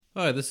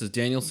Hi, this is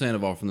Daniel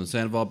Sandoval from the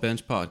Sandoval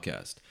Bench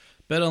Podcast.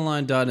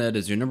 BetOnline.net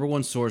is your number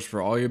one source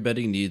for all your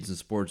betting needs and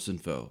sports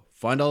info.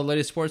 Find all the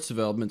latest sports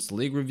developments,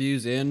 league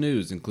reviews, and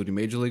news, including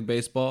Major League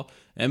Baseball,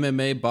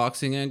 MMA,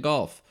 boxing, and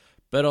golf.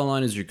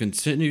 BetOnline is your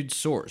continued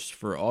source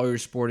for all your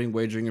sporting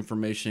wagering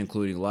information,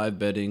 including live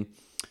betting,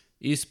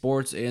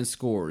 esports, and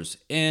scores.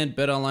 And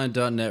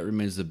BetOnline.net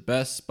remains the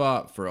best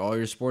spot for all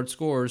your sports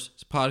scores,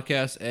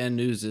 podcasts, and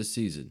news this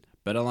season.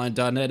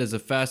 BetOnline.net is the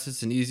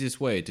fastest and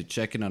easiest way to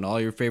check in on all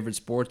your favorite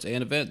sports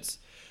and events.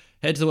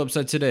 Head to the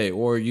website today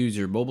or use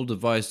your mobile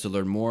device to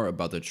learn more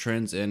about the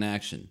trends in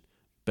action.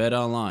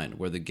 BetOnline,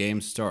 where the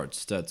game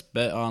starts. That's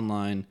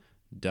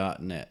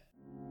betonline.net.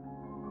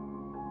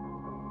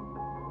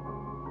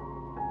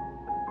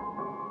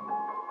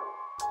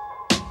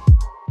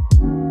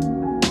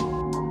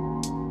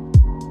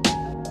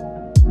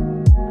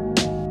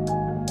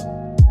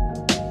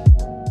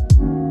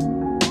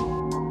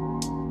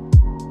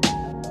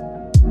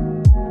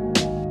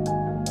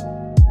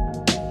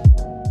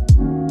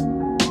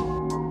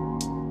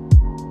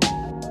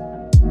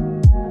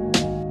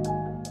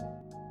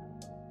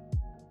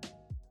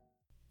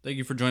 Thank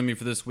you for joining me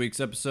for this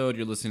week's episode.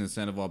 You're listening to the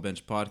Sandoval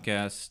Bench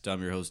Podcast.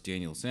 I'm your host,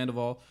 Daniel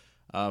Sandoval.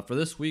 For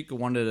this week, I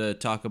wanted to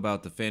talk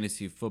about the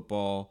fantasy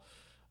football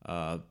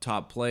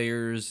top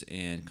players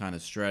and kind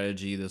of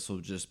strategy. This will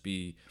just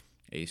be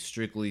a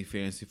strictly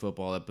fantasy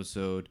football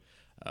episode.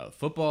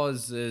 Football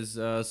is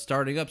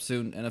starting up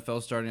soon.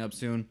 NFL starting up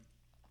soon.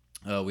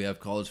 We have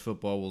college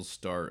football will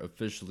start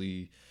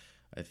officially,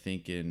 I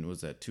think, in,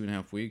 was that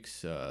 2.5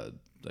 weeks?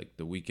 Like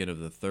the weekend of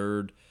the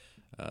 3rd.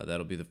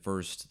 That'll be that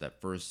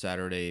first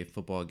Saturday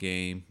football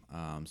game.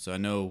 So I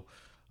know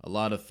a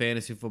lot of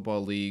fantasy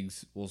football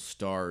leagues will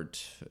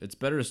start. It's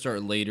better to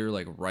start later,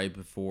 like right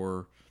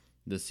before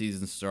the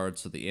season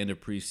starts, at the end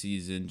of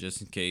preseason,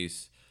 just in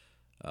case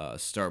a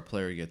star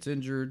player gets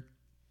injured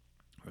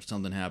or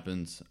something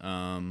happens.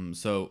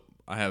 So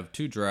I have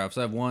 2 drafts.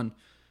 I have one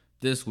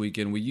this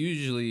weekend. We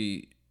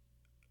usually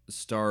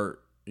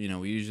start,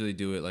 we usually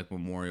do it like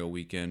Memorial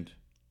Weekend,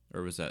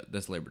 or was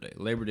that's Labor Day?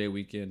 Labor Day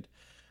weekend.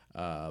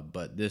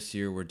 But this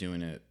year we're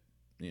doing it,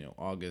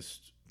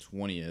 August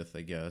 20th,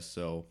 I guess.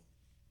 So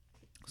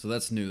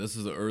that's new. This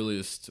is the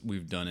earliest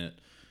we've done it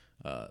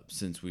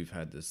since we've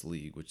had this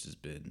league, which has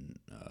been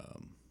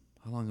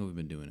how long have we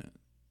been doing it?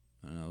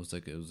 I don't know.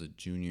 It was a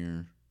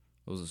junior.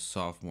 I was a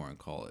sophomore in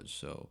college,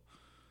 so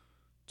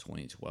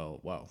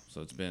 2012. Wow.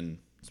 So it's been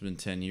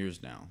 10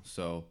 years now.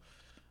 So,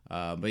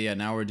 but yeah,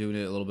 now we're doing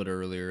it a little bit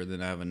earlier.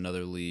 Then I have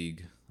another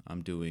league.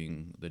 I'm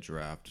doing the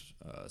draft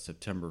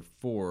September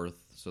 4th.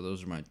 So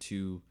those are my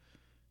 2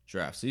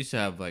 drafts. I used to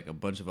have like a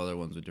bunch of other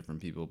ones with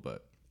different people,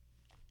 but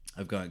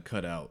I've gotten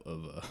cut out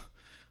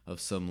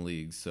of some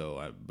leagues.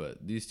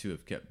 But these 2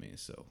 have kept me.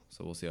 So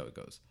we'll see how it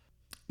goes.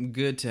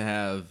 Good to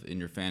have in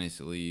your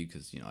fantasy league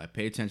because I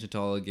pay attention to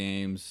all the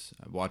games.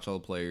 I watch all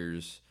the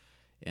players,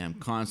 and I'm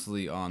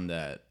constantly on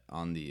the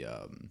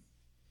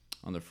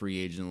free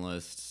agent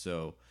list.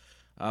 So.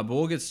 But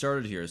we'll get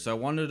started here. So I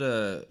wanted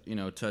to,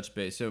 touch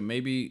base. So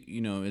maybe,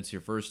 it's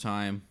your first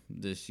time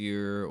this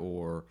year,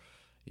 or,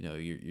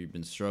 you've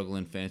been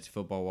struggling fantasy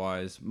football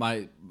wise.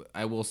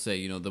 I will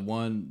say,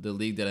 the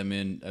league that I'm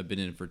in, I've been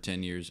in for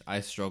 10 years.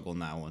 I struggle in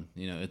that one.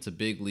 It's a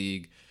big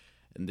league,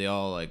 and they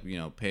all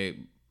pay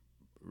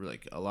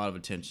like a lot of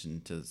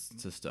attention to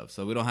stuff.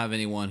 So we don't have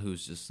anyone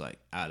who's just like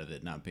out of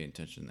it, not paying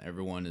attention.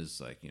 Everyone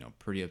is like,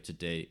 pretty up to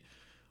date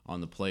on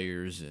the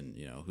players and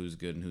who's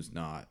good and who's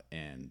not,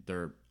 and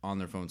they're on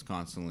their phones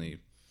constantly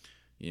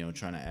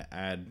trying to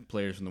add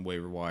players from the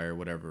waiver wire,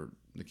 whatever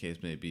the case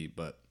may be,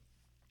 but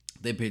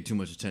they pay too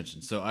much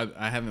attention. So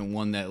I haven't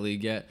won that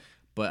league yet,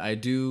 but I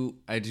do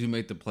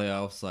make the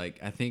playoffs, like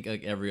I think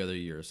like every other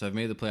year. So I've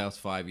made the playoffs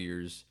 5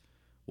 years.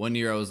 One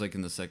year I was like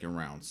in the second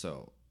round,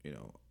 so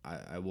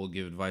I will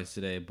give advice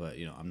today, but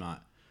I'm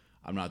not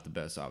the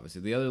best,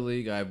 obviously. The other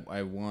league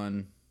I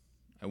won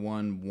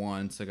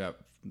once. I got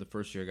the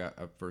first year, I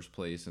got first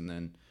place, and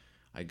then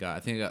I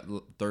got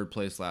 3rd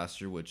place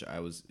last year, which I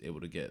was able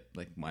to get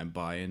like my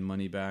buy-in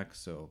money back.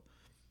 So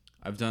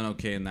I've done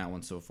okay in that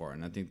one so far,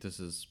 and I think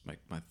this is like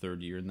my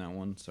 3rd year in that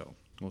one. So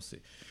we'll see.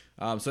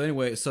 So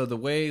anyway, so the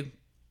way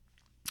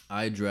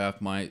I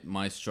draft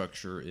my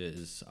structure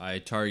is I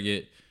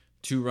target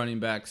 2 running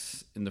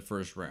backs in the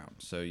first round.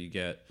 So you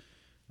get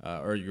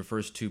or your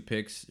first 2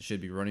 picks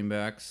should be running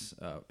backs,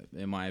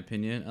 in my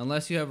opinion,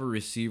 unless you have a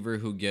receiver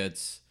who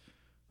gets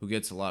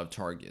a lot of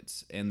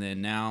targets. And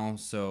then now,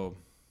 so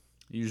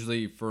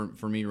usually for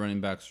me,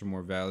 running backs are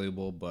more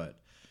valuable, but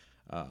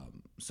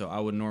so I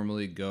would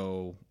normally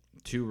go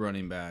 2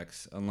 running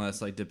backs,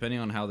 unless, like, depending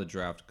on how the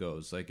draft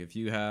goes. Like, if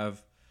you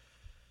have,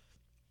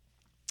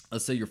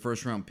 let's say your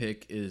first round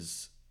pick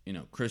is,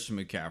 Christian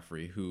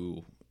McCaffrey,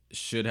 who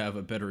should have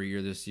a better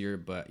year this year,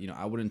 but,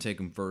 I wouldn't take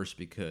him first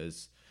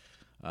because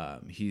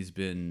he's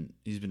been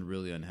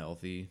really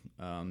unhealthy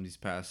these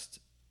past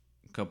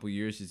couple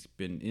years. He's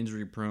been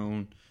injury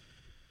prone.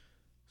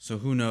 So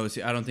who knows?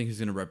 I don't think he's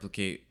going to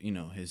replicate,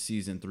 his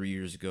season 3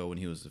 years ago when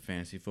he was the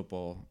fantasy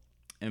football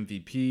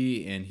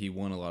MVP and he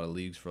won a lot of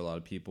leagues for a lot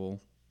of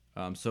people.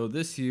 So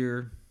this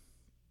year,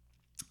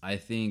 I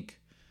think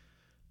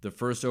the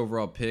first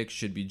overall pick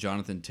should be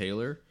Jonathan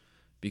Taylor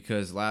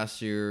because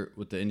last year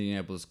with the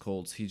Indianapolis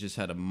Colts, he just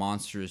had a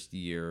monstrous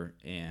year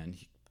and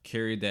he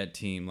carried that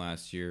team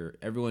last year.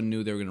 Everyone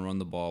knew they were going to run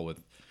the ball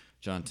with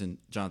Jonathan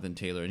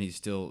Taylor, and he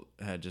still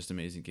had just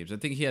amazing games. I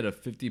think he had a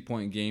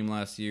 50-point game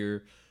last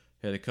year,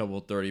 had a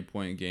couple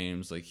 30-point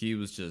games. Like, he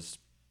was just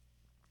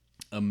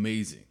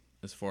amazing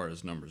as far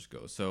as numbers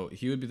go. So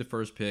he would be the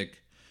first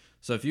pick.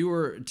 So if you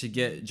were to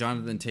get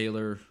Jonathan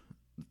Taylor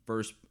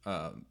first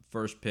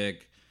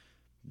pick,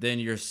 then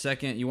your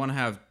second, you want to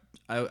have.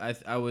 I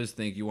always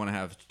think you want to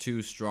have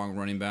two strong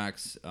running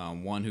backs.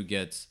 One who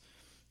gets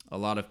a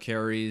lot of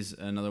carries,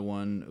 another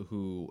one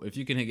who, if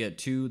you can get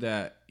two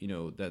that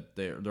that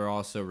they're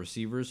also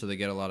receivers, so they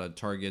get a lot of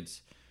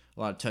targets, a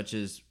lot of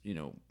touches,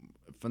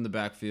 from the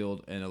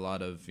backfield, and a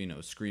lot of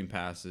screen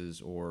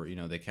passes, or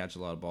they catch a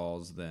lot of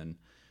balls. Then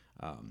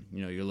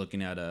you're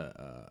looking at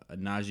a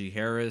Najee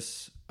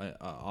Harris,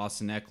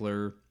 Austin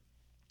Eckler,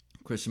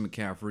 Christian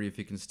McCaffrey if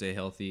he can stay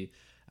healthy,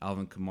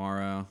 Alvin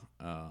Kamara,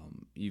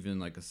 even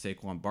like a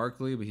Saquon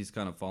Barkley, but he's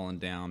kind of fallen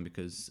down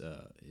because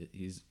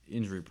he's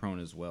injury prone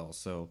as well.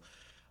 So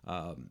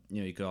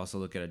you could also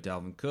look at a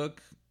Dalvin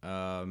Cook.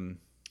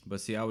 But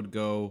see, I would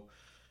go,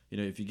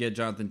 if you get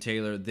Jonathan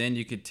Taylor, then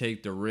you could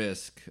take the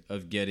risk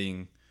of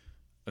getting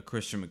a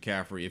Christian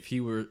McCaffrey if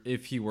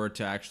he were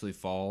to actually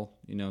fall,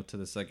 to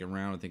the second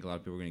round. I think a lot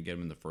of people are going to get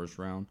him in the first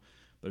round.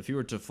 But if he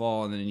were to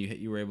fall and then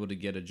you were able to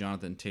get a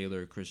Jonathan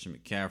Taylor, Christian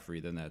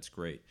McCaffrey, then that's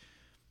great.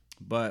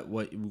 But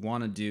what you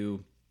want to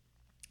do,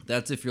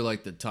 that's if you're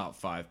like the top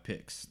 5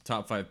 picks.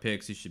 Top 5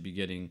 picks, you should be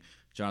getting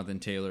Jonathan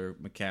Taylor,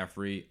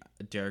 McCaffrey,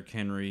 Derrick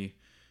Henry.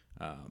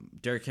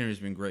 Derrick Henry's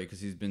been great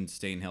because he's been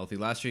staying healthy.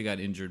 Last year he got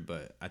injured,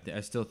 but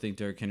I still think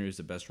Derrick Henry is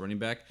the best running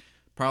back.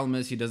 Problem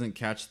is he doesn't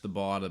catch the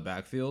ball out of the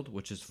backfield,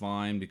 which is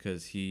fine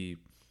because he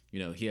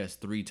has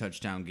 3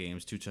 touchdown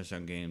games, 2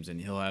 touchdown games, and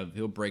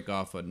he'll break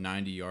off a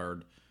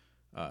 90-yard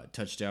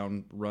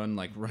touchdown run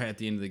like right at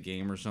the end of the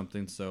game or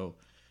something. So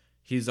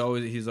he's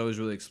always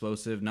really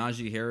explosive.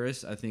 Najee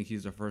Harris, I think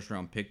he's a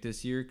first-round pick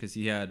this year because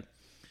he had a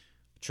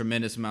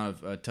tremendous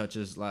amount of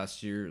touches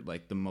last year,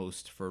 like the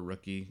most for a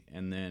rookie,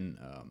 and then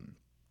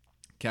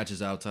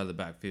catches outside of the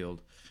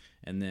backfield.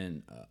 And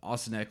then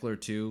Austin Eckler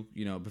too.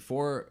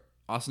 Before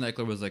Austin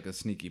Eckler was like a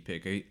sneaky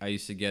pick. I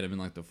used to get him in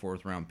like the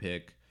fourth round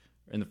pick,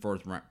 in the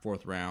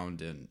fourth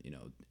round, and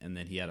and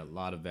then he had a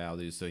lot of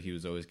value, so he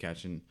was always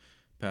catching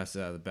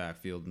passes out of the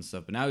backfield and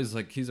stuff. But now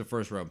he's a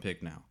first round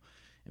pick now,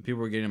 and people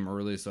were getting him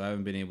early, so I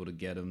haven't been able to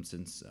get him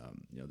since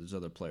there's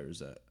other players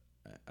that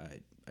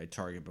I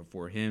target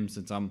before him,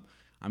 since I'm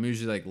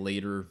usually like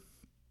later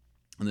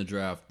in the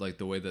draft, like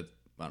the way that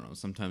I don't know.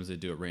 Sometimes they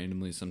do it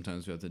randomly.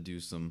 Sometimes we have to do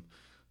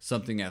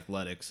something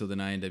athletic. So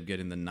then I end up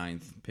getting the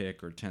 9th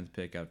pick or 10th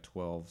pick out of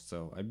 12.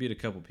 So I beat a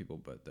couple people,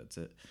 but that's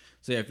it.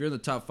 So yeah, if you're in the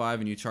top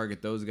 5 and you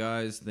target those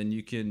guys, then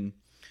you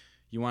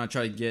want to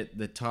try to get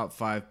the top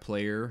 5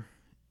 player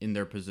in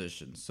their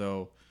position.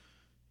 So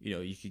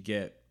you could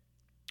get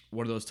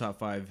one of those top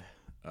 5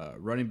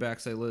 running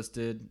backs I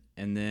listed,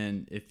 and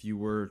then if you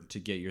were to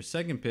get your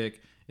second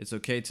pick, it's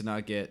okay to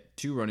not get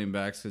 2 running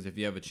backs, because if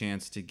you have a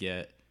chance to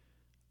get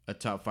a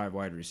top 5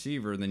 wide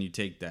receiver, then you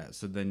take that.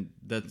 So then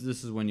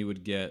this is when you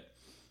would get,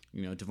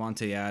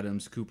 Devontae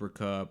Adams, Cooper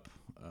Kupp,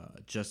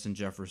 Justin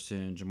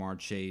Jefferson, Jamar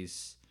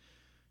Chase,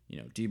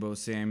 Deebo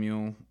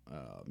Samuel.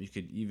 You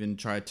could even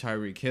try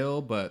Tyreek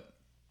Hill, but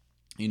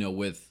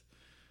with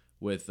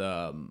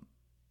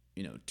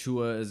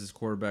Tua as his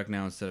quarterback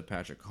now instead of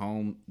Patrick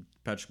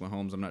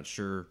Mahomes, I'm not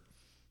sure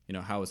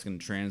how it's going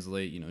to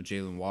translate.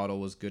 Jalen Waddle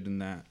was good in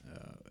that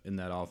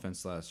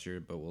offense last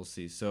year, but we'll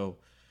see. So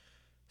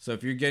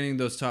if you're getting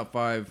those top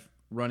 5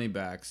 running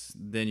backs,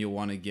 then you'll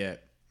want to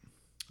get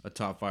a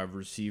top 5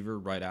 receiver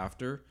right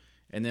after.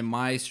 And then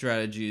my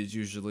strategy is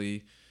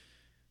usually,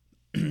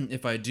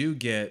 if I do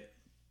get,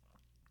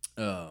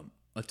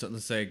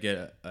 let's say I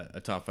get a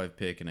top 5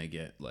 pick and I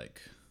get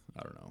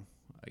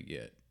I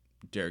get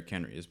Derrick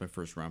Henry as my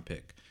first round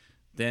pick.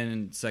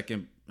 Then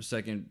second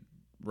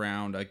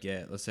round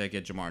let's say I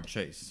get Jamar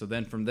Chase. So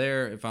then from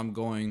there, if I'm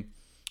going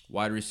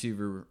wide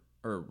receiver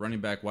or running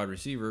back wide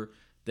receiver,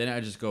 then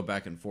I just go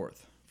back and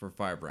forth for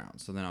 5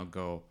 rounds. So then I'll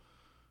go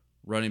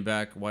running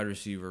back, wide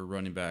receiver,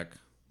 running back,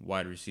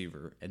 wide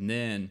receiver. And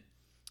then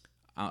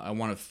I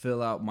want to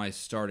fill out my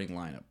starting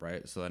lineup,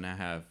 right? So then I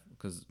have,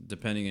 because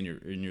depending in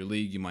your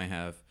league, you might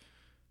have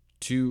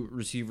 2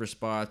 receiver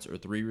spots or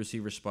 3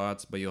 receiver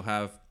spots, but you'll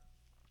have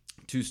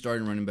 2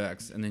 starting running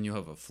backs, and then you'll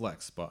have a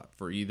flex spot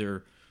for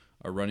either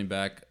a running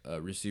back, a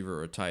receiver,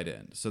 or a tight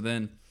end. So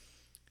then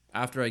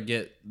after I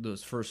get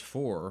those first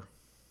 4,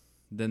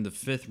 then the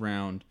 5th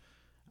round,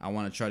 I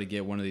want to try to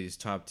get one of these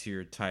top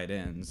tier tight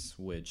ends,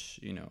 which,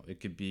 it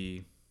could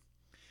be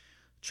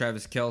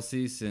Travis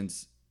Kelce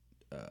since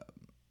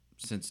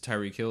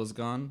Tyreek Hill is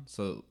gone.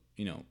 So,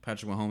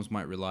 Patrick Mahomes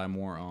might rely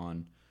more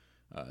on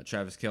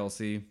Travis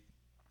Kelce.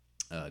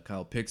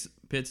 Kyle Pitts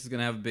is going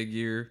to have a big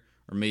year,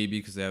 or maybe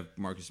because they have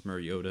Marcus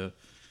Mariota.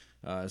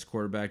 as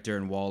quarterback.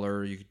 Darren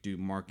Waller. You could do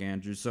Mark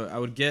Andrews. So I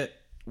would get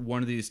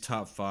one of these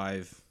top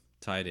 5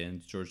 tight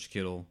ends, George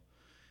Kittle,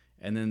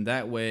 and then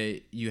that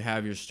way you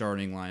have your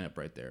starting lineup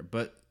right there.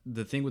 But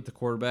the thing with the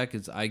quarterback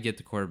is I get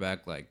the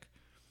quarterback like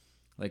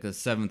a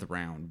 7th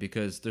round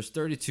because there's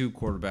 32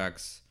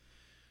 quarterbacks.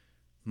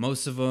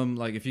 Most of them,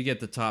 like if you get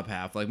the top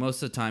half, like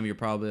most of the time you're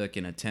probably like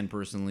in a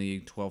 10-person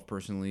league,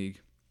 12-person league.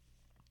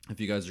 If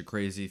you guys are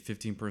crazy,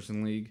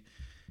 15-person league.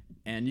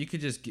 And you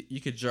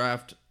could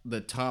draft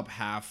the top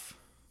half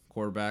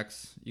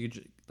quarterbacks. You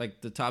could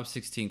like the top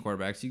 16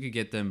 quarterbacks. You could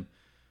get them,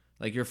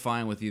 like you're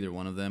fine with either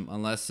one of them,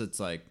 unless it's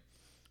like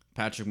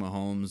Patrick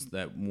Mahomes.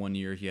 That one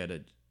year he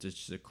had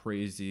just a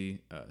crazy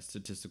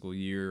statistical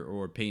year,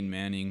 or Peyton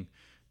Manning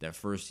that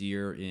first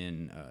year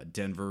in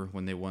Denver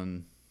when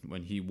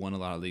he won a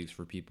lot of leagues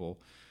for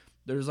people.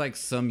 There's like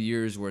some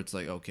years where it's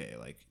like, okay,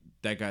 like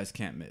that guy's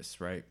can't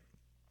miss, right?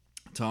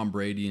 Tom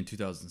Brady in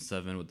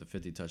 2007 with the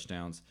 50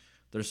 touchdowns.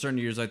 There's certain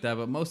years like that,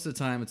 but most of the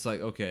time it's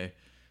like, okay,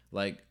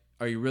 like,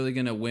 are you really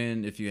going to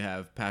win if you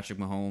have Patrick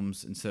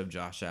Mahomes instead of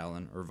Josh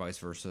Allen, or vice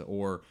versa?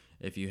 Or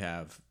if you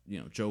have,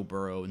 Joe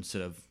Burrow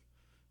instead of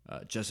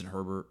Justin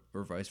Herbert,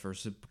 or vice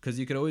versa? Because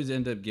you could always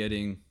end up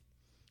getting,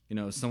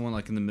 someone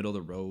like in the middle of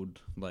the road.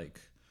 Like,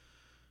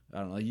 I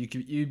don't know,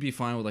 you'd be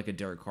fine with like a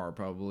Derek Carr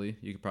probably.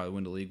 You could probably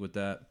win the league with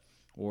that.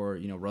 Or,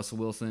 Russell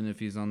Wilson if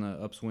he's on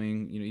the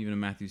upswing, even a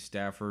Matthew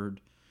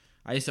Stafford.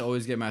 I used to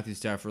always get Matthew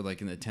Stafford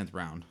like in the 10th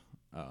round.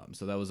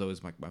 So that was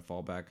always my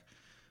fallback.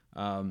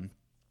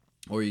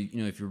 Or,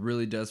 if you're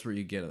really desperate,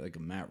 you get like a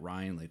Matt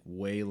Ryan like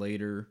way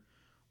later,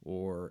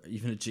 or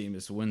even a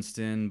Jameis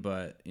Winston.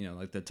 But,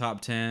 like the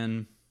top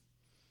 10,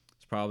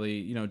 it's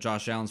probably,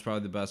 Josh Allen's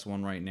probably the best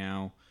one right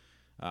now.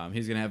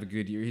 He's going to have a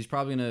good year. He's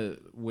probably going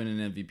to win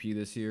an MVP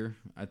this year.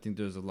 I think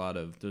there's a lot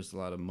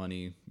of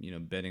money,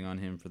 betting on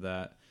him for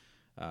that.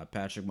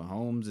 Patrick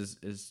Mahomes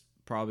is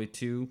probably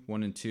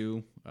 1 and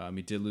 2.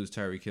 He did lose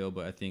Tyreek Hill,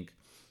 but I think,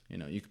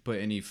 you could put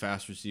any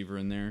fast receiver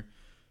in there,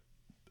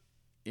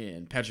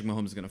 and Patrick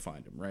Mahomes is going to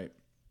find him, right?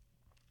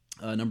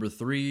 Number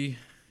 3,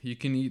 you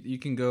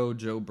can go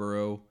Joe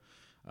Burrow.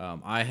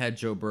 I had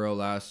Joe Burrow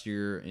last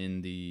year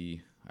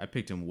I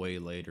picked him way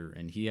later,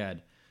 and he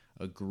had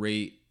a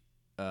great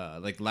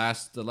the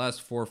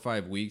last 4 or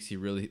 5 weeks. He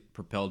really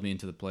propelled me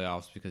into the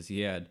playoffs because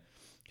he had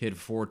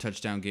 4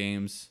 touchdown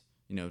games,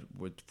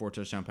 with 4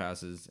 touchdown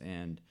passes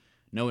and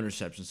no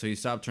interceptions. So he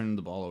stopped turning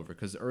the ball over,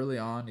 because early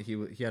on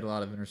he had a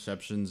lot of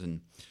interceptions,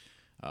 and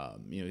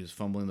he was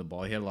fumbling the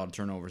ball. He had a lot of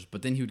turnovers,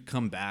 but then he would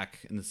come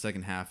back in the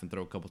second half and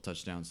throw a couple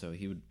touchdowns. So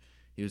he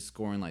was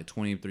scoring like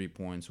 23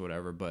 points or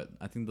whatever. But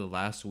I think the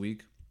last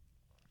week,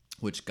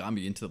 which got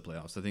me into the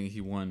playoffs, I think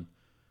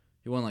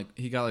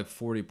he got like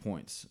 40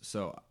 points.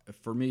 So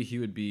for me, he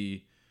would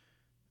be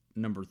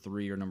number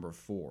 3 or number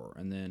 4,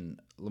 and then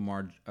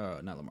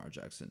not Lamar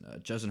Jackson,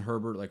 Justin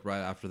Herbert, like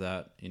right after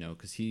that,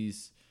 because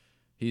he's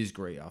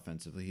great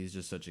offensively. He's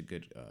just such a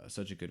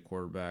good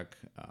quarterback.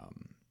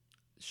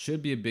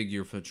 Should be a big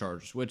year for the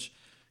Chargers, which,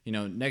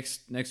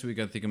 next week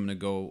I think I'm going to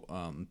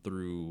go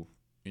through,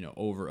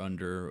 over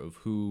under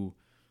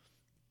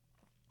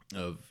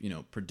of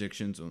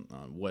predictions on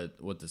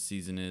what the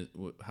season is,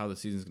 how the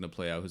season's going to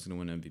play out, who's going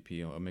to win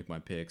MVP. I'll make my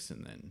picks,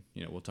 and then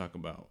we'll talk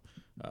about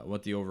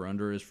what the over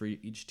under is for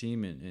each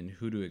team, and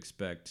who to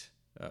expect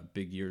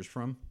big years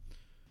from.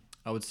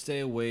 I would stay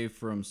away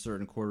from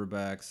certain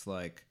quarterbacks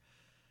like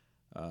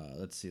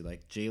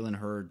like Jalen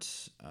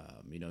Hurts.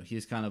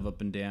 He's kind of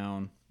up and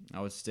down.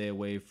 I would stay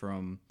away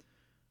from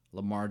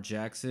Lamar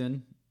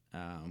Jackson.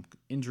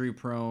 Injury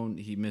prone.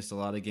 He missed a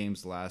lot of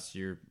games last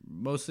year,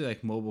 mostly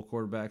like mobile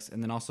quarterbacks,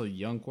 and then also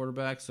young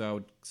quarterbacks. So I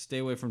would stay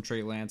away from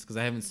Trey Lance, because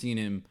I haven't seen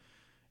him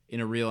in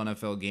a real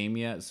NFL game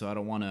yet. So you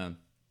don't want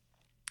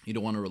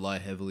to rely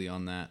heavily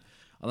on that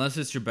unless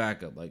it's your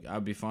backup. Like,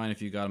 I'd be fine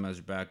if you got him as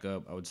your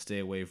backup. I would stay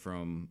away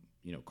from,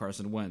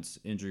 Carson Wentz,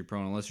 injury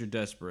prone, unless you're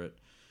desperate.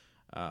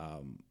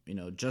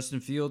 Justin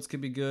Fields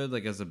could be good,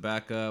 like as a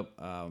backup.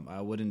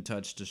 I wouldn't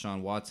touch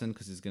Deshaun Watson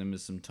because he's going to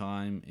miss some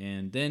time.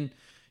 And then,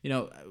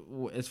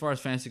 as far as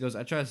fantasy goes,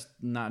 I try to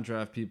not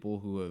draft people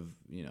who have,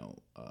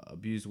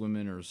 abused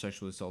women or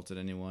sexually assaulted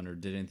anyone or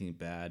did anything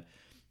bad.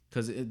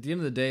 Because at the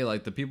end of the day,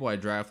 like the people I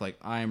draft, like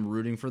I'm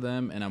rooting for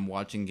them, and I'm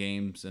watching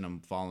games and I'm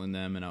following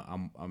them, and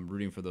I'm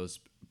rooting for those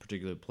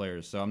particular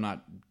players. So I'm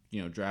not,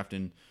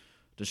 drafting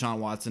Deshaun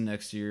Watson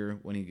next year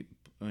when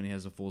he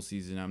has a full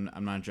season.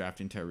 I'm not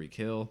drafting Tyreek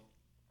Hill.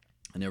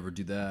 I never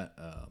do that.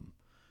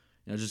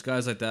 Just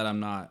guys like that I'm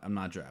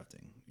not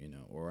drafting,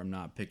 or I'm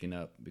not picking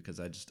up, because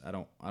I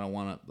don't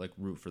want to like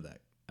root for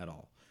that at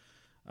all.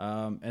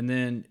 And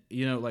then,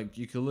 like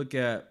you could look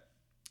at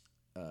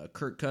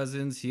Kirk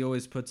Cousins. He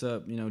always puts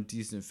up,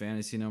 decent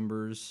fantasy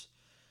numbers.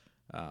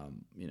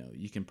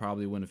 You can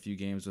probably win a few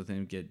games with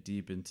him, get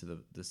deep into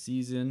the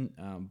season.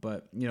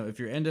 But, if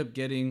you end up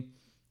getting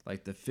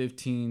like the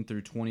 15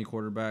 through 20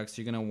 quarterbacks,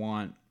 you're going to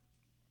want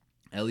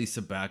at least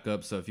a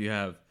backup. So if you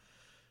have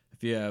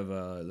if you have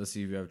let's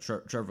see, if you have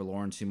Trevor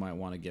Lawrence, you might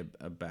want to get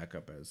a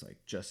backup as like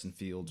Justin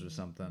Fields or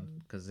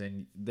something, because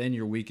then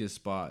your weakest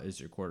spot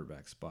is your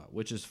quarterback spot,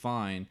 which is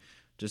fine,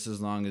 just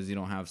as long as you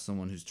don't have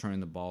someone who's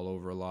turning the ball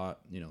over a lot.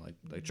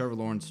 Like Trevor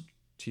Lawrence,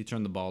 he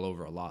turned the ball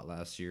over a lot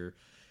last year.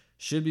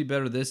 Should be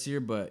better this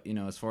year, but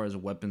as far as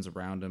weapons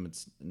around him,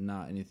 it's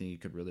not anything you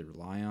could really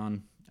rely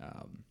on.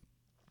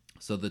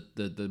 So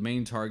the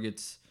main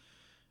targets,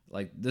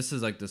 like this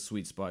is like the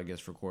sweet spot, I guess,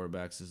 for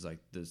quarterbacks, is like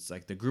this,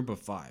 like the group of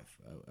five,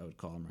 I would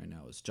call them right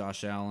now, is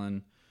Josh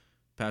Allen,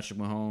 Patrick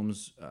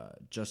Mahomes,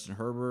 Justin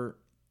Herbert.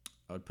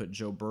 I would put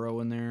Joe Burrow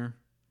in there,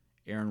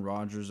 Aaron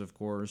Rodgers, of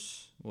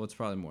course. Well, it's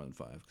probably more than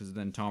five, because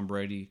then Tom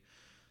Brady.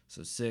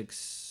 So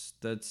 6.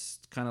 That's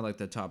kind of like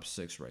the top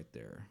 6 right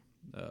there.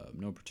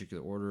 No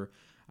particular order.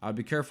 I'd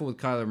be careful with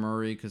Kyler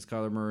Murray, because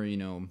Kyler Murray,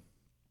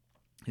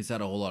 he's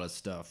had a whole lot of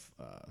stuff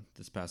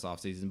this past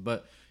offseason,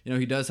 but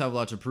he does have a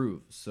lot to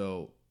prove.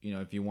 So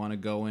if you want to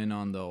go in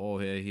on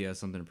hey, he has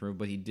something to prove,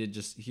 but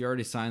he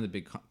already signed the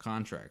big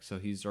contract, so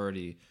he's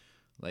already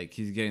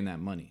he's getting that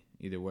money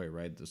either way,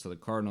 right? So the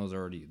Cardinals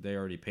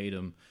already paid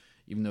him,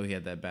 even though he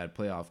had that bad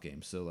playoff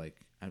game. So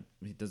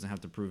he doesn't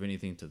have to prove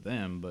anything to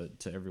them, but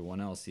to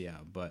everyone else, yeah.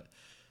 But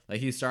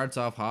he starts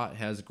off hot,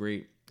 has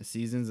great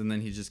seasons, and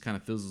then he just kind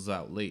of fizzles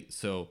out late.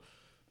 So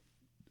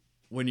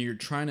when you're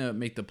trying to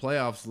make the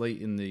playoffs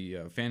late in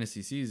the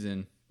fantasy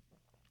season,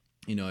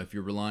 if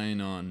you're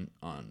relying on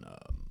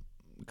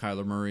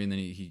Kyler Murray, and then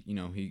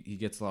he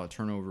gets a lot of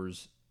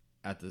turnovers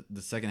at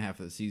the second half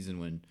of the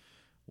season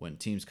when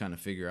teams kind of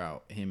figure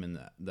out him in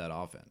that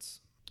offense.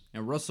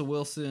 And Russell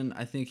Wilson,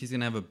 I think he's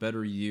gonna have a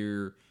better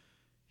year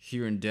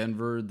here in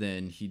Denver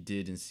than he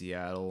did in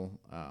Seattle.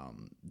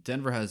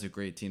 Denver has a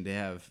great team. They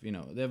have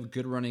a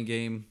good running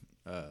game,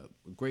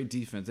 great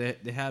defense.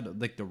 They had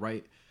the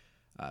right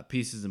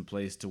pieces in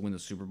place to win the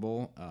Super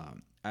Bowl.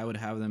 I would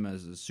have them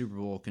as a Super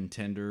Bowl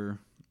contender,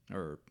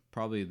 or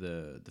probably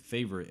the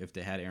favorite if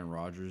they had Aaron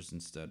Rodgers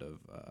instead of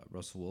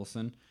Russell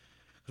Wilson.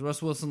 Because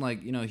Russell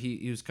Wilson,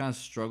 he was kind of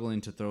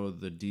struggling to throw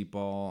the deep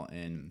ball,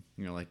 and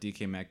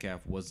DK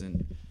Metcalf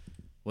wasn't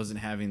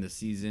having the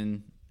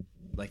season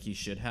like he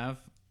should have.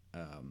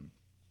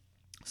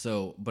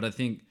 But I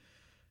think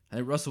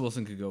Russell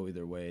Wilson could go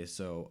either way.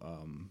 So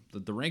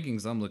the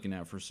rankings I'm looking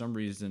at, for some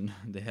reason,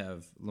 they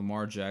have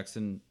Lamar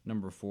Jackson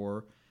number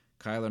 4,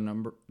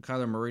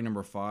 Kyler Murray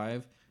number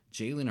 5,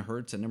 Jalen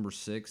Hurts at number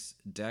 6,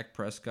 Dak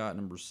Prescott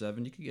number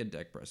 7. You could get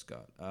Dak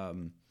Prescott,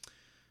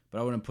 but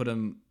I wouldn't put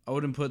him. I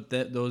wouldn't put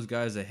those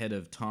guys ahead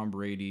of Tom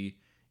Brady,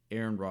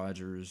 Aaron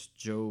Rodgers,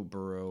 Joe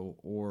Burrow,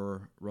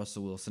 or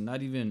Russell Wilson.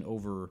 Not even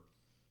over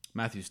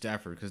Matthew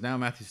Stafford, because now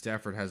Matthew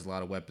Stafford has a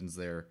lot of weapons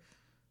there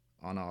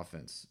on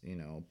offense,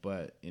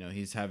 but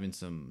he's having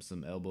some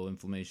elbow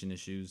inflammation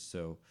issues,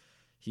 so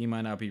he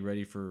might not be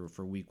ready for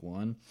week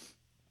 1.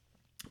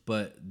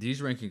 But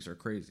these rankings are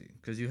crazy,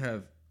 because you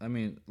have,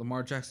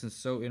 Lamar Jackson's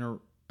so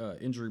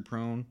injury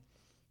prone.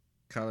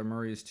 Kyler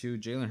Murray is too.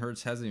 Jalen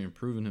Hurts hasn't even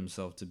proven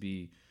himself to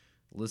be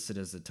listed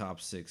as the top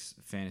 6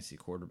 fantasy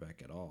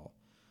quarterback at all.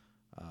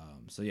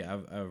 So yeah,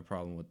 I have a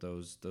problem with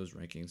those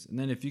rankings. And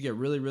then if you get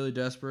really, really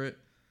desperate,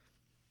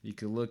 you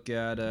could look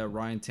at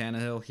Ryan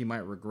Tannehill. He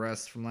might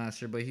regress from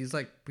last year, but he's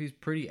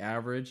pretty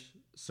average.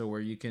 So where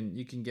you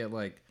can get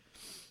like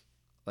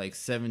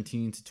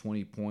 17 to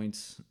 20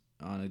 points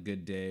on a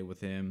good day with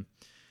him.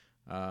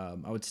 I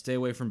would stay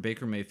away from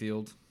Baker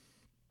Mayfield.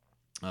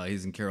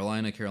 He's in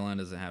Carolina.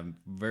 Carolina doesn't have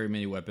very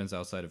many weapons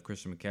outside of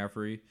Christian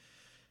McCaffrey.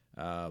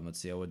 Let's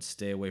see. I would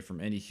stay away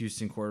from any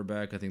Houston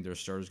quarterback. I think their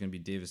starter is going to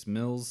be Davis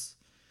Mills.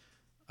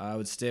 I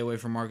would stay away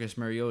from Marcus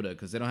Mariota,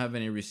 because they don't have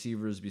any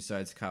receivers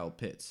besides Kyle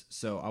Pitts.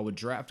 So I would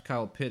draft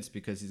Kyle Pitts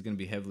because he's going to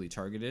be heavily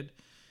targeted.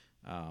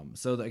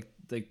 So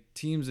the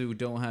teams who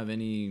don't have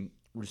any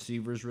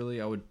receivers, really,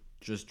 I would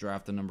just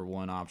draft the number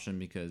 1 option,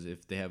 because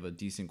if they have a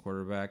decent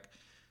quarterback,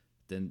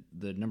 then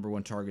the number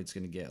 1 target's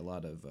going to get a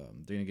lot of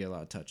they're going to get a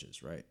lot of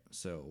touches, right?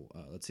 So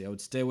let's see. I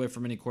would stay away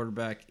from any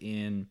quarterback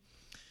in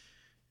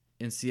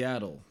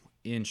Seattle,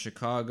 in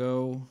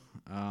Chicago.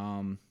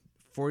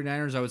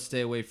 49ers, I would stay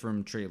away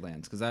from Trey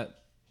Lance, because that,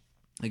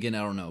 again,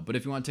 I don't know. But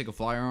if you want to take a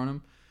flyer on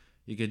him,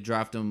 you could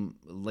draft him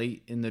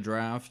late in the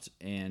draft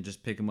and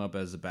just pick him up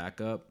as a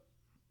backup.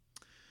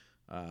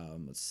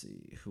 Let's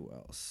see, who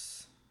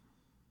else?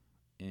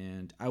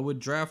 And I would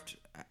draft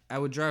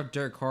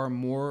Derek Carr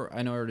more.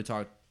 I know I already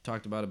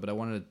talked about it, but I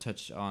wanted to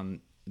touch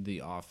on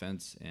the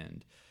offense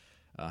and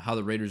how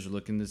the Raiders are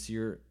looking this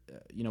year.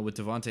 With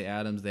Devontae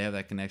Adams, they have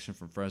that connection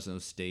from Fresno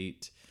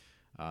State.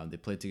 They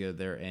played together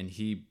there, and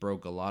he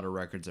broke a lot of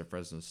records at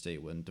Fresno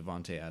State when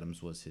Devontae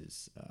Adams was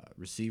his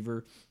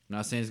receiver. I'm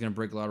not saying he's going to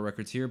break a lot of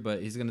records here,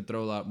 but he's going to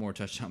throw a lot more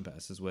touchdown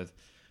passes with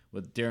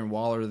Darren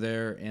Waller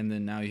there, and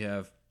then now you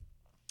have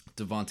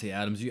Devontae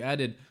Adams. You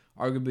added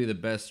arguably the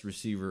best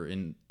receiver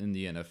in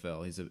the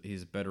NFL.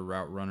 He's a better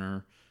route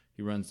runner.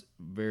 He runs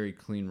very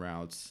clean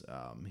routes.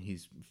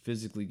 He's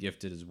physically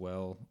gifted as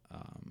well.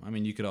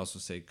 You could also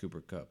say Cooper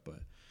Kupp,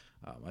 but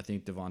I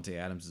think Devontae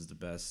Adams is the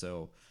best.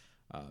 So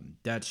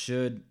that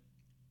should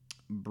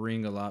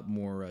bring a lot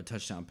more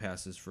touchdown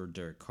passes for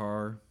Derek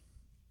Carr.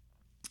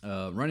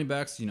 Running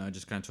backs, I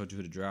just kind of told you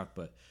who to draft,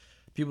 but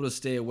people to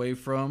stay away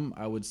from,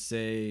 I would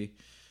say.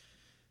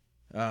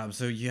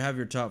 So you have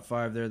your top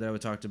 5 there that I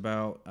talked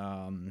about.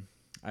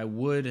 I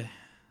would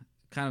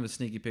kind of a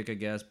sneaky pick, I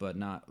guess, but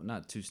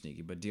not too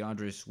sneaky. But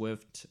DeAndre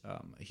Swift,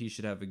 he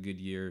should have a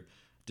good year.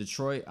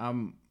 Detroit,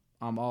 I'm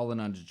all in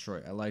on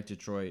Detroit. I like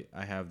Detroit.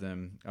 I have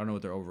them. I don't know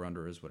what their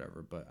over/under is,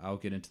 whatever, but I'll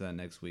get into that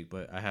next week.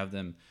 But I have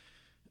them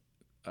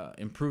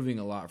improving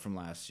a lot from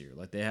last year.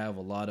 Like they have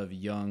a lot of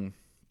young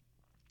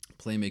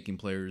playmaking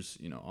players,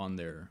 on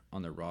their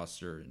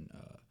roster, and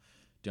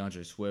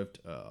DeAndre Swift,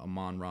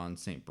 Amon-Ra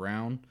St.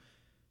 Brown,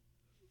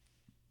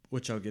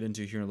 which I'll get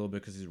into here in a little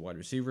bit because he's a wide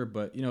receiver.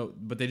 But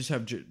but they just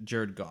have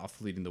Jared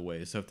Goff leading the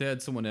way. So if they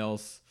had someone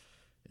else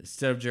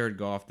instead of Jared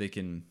Goff, they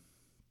can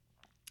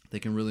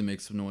really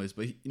make some noise.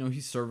 But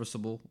he's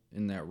serviceable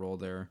in that role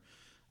there,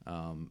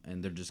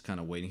 and they're just kind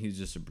of waiting. He's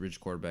just a bridge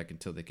quarterback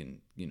until they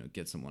can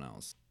get someone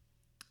else.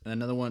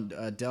 Another one,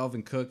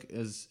 Dalvin Cook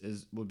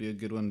would be a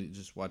good one to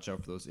just watch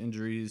out for those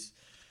injuries.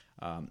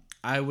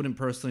 I wouldn't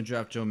personally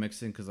draft Joe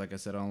Mixon because, like I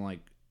said, I don't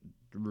like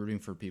rooting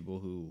for people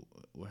who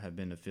have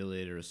been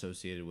affiliated or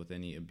associated with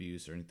any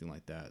abuse or anything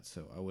like that.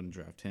 So I wouldn't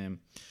draft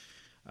him.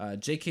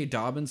 J.K.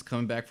 Dobbins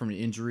coming back from an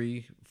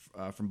injury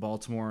from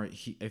Baltimore.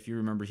 If you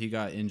remember, he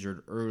got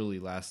injured early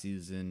last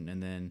season,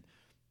 and then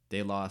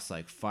they lost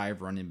like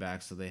 5 running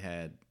backs, so they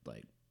had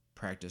like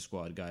practice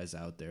squad guys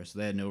out there. So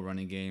they had no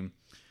running game.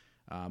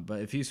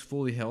 But if he's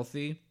fully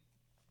healthy,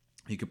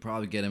 you could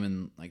probably get him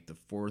in like the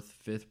 4th,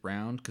 5th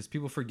round because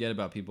people forget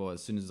about people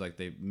as soon as like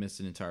they missed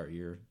an entire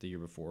year the year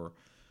before.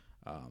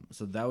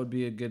 So that would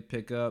be a good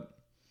pickup.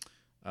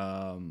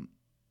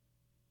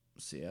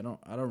 See, I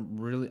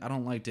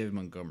don't like David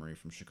Montgomery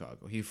from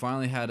Chicago. He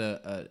finally had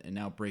an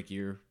outbreak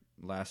year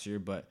last year,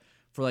 but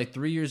for like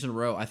 3 years in a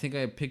row, I think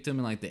I picked him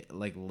in like the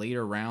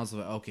later rounds.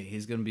 Like, okay,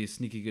 he's gonna be a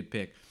sneaky good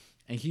pick.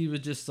 And he was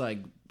just like,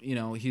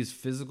 he's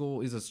physical.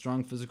 He's a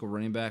strong physical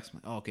running back. So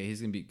I'm like, oh, okay,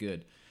 he's going to be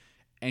good.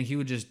 And he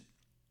would just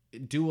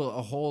do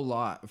a whole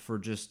lot for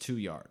just 2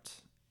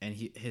 yards. And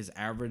his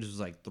average was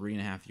like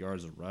 3.5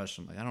 yards a rush.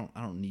 I'm like, I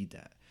don't need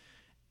that.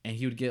 And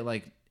he would get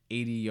like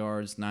 80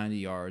 yards, 90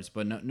 yards,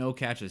 but no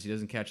catches. He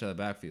doesn't catch out of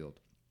the backfield.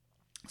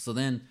 So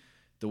then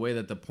the way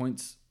that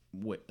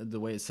the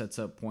way it sets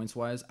up points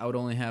wise, I would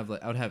have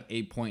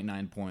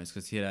 8.9 points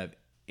because he'd have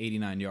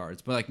 89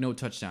 yards, but like no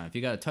touchdown. If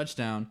he got a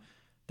touchdown,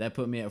 that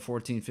put me at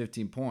 14,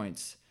 15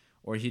 points,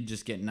 or he'd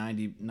just get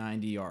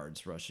 90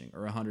 yards rushing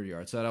or 100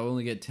 yards. So I would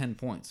only get 10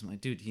 points. I'm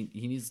like, dude, he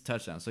needs a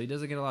touchdown. So he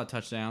doesn't get a lot of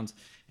touchdowns,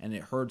 and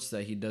it hurts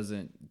that he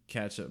doesn't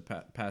catch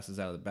up passes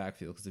out of the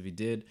backfield because if he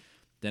did,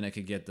 then I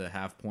could get the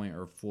half point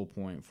or full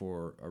point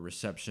for a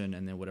reception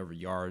and then whatever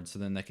yards. So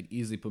then that could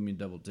easily put me in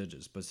double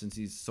digits. But since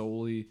he's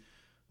solely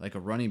like a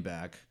running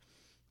back,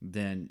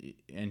 and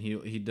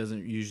he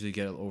doesn't usually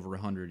get over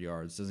 100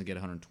 yards, doesn't get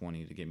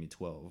 120 to get me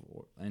 12,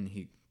 and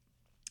he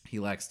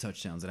lacks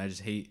touchdowns, and I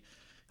just hate.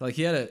 Like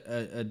he had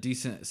a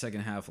decent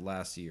second half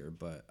last year,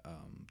 but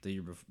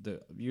the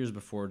years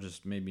before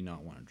just made me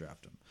not want to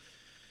draft him.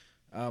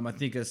 I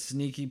think a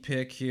sneaky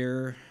pick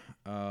here.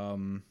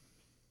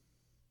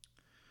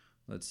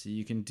 Let's see,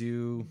 you can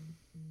do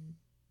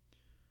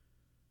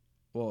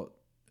well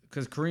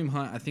because Kareem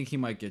Hunt. I think he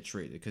might get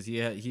traded because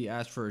he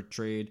asked for a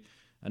trade.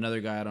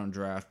 Another guy I don't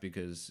draft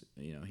because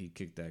he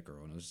kicked that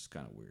girl, and it was just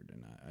kind of weird,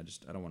 and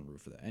I don't want to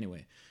root for that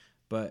anyway.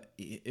 But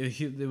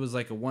it was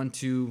like a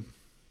 1-2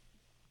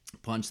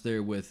 punch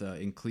there with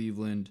in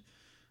Cleveland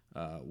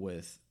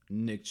with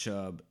Nick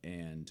Chubb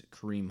and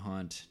Kareem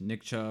Hunt.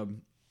 Nick Chubb,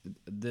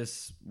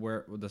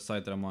 where the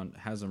site that I'm on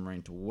has him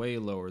ranked way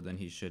lower than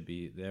he should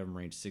be. They have him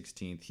ranked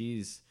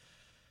 16th.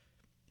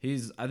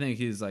 I think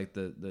he's like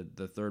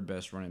the third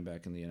best running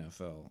back in the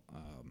NFL.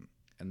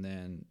 And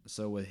then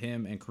so with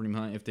him and Kareem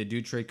Hunt, if they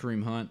do trade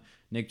Kareem Hunt,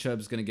 Nick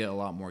Chubb's going to get a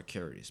lot more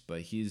carries, but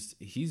he's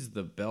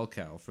the bell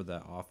cow for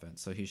that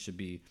offense, so he should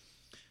be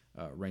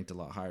ranked a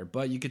lot higher.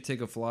 But you could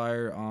take a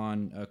flyer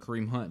on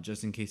Kareem Hunt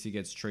just in case he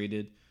gets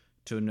traded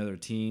to another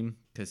team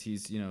because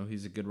he's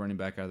a good running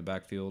back out of the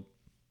backfield,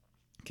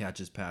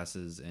 catches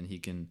passes, and he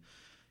can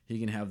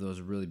have those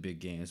really big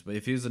games. But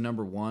if he's the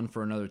number 1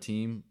 for another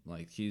team,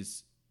 like he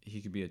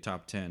could be a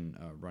top 10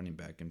 running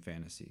back in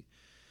fantasy.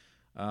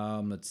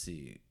 Let's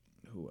see.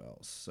 Who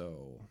else?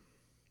 So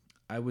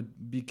I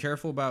would be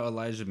careful about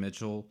Elijah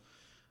Mitchell.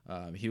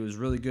 He was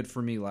really good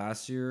for me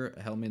last year,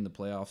 helped me in the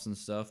playoffs and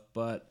stuff,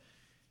 but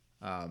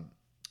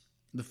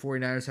the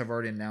 49ers have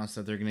already announced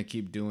that they're going to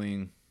keep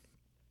doing,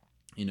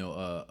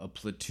 a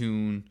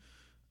platoon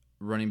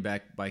running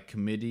back by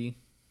committee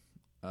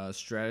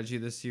strategy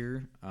this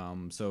year.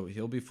 So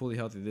he'll be fully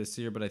healthy this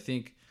year, but I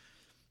think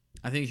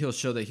he'll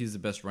show that he's the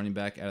best running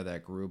back out of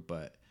that group,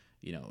 but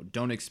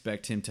don't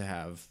expect him to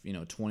have,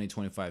 20,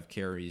 25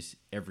 carries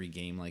every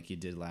game like he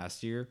did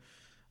last year.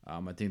 I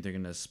think they're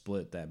going to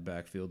split that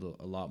backfield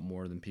a lot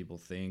more than people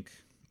think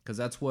because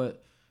that's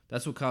what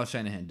Kyle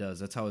Shanahan does.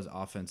 That's how his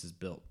offense is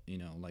built.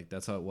 Like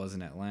that's how it was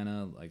in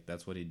Atlanta. Like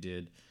that's what he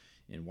did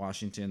in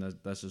Washington.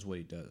 That's just what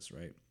he does,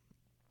 right?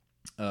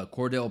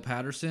 Cordell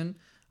Patterson,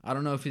 I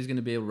don't know if he's going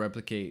to be able to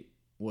replicate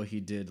what he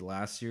did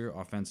last year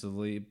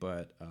offensively,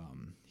 but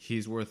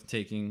he's worth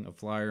taking a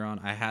flyer on.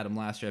 I had him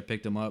last year. I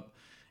picked him up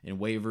in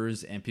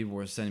waivers, and people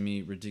were sending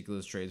me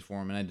ridiculous trades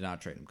for him, and I did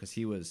not trade him because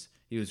he was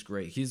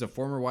great. He's a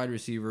former wide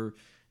receiver,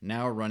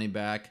 now a running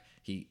back.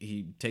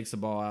 He takes the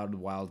ball out of the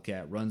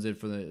Wildcat, runs it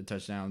for the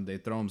touchdown. They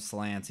throw him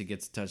slants. He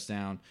gets a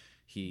touchdown.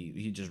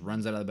 He just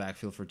runs out of the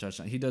backfield for a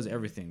touchdown. He does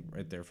everything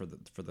right there for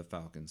the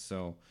Falcons.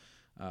 So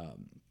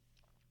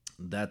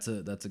that's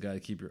a guy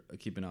to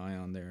keep an eye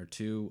on there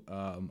too.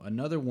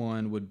 Another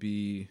one would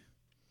be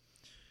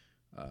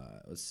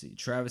let's see,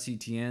 Travis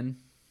Etienne.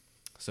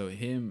 So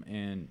him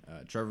and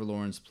Trevor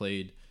Lawrence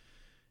played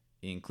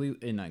in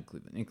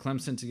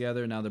Clemson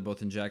together. Now they're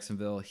both in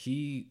Jacksonville.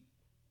 He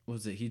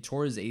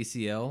tore his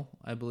ACL,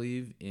 I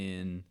believe,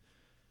 in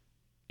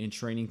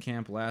training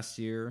camp last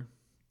year.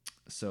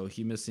 So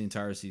he missed the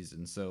entire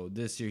season. So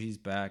this year he's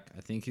back.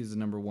 I think he's the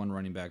number one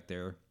running back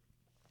there.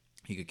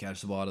 He could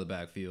catch the ball out of the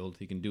backfield.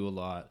 He can do a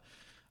lot.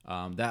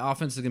 That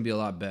offense is going to be a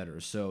lot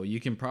better. So you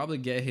can probably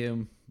get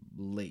him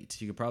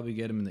late. You could probably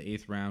get him in the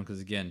 8th round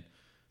because, again,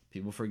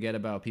 people forget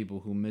about people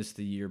who missed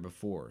the year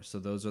before. So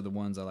those are the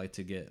ones I like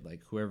to get.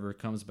 Like whoever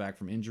comes back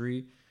from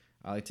injury,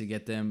 I like to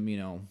get them,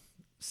 6th,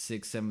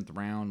 7th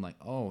round. Like,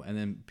 oh, and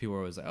then people are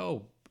always like,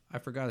 oh, I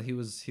forgot that he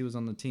was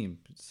on the team,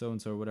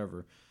 so-and-so or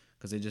whatever.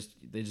 Because they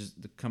just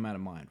come out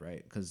of mind,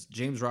 right? Because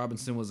James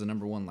Robinson was the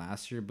number one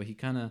last year, but he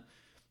kind of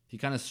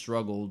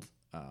struggled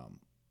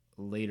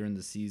later in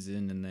the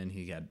season, and then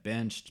he got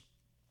benched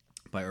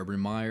by Urban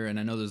Meyer. And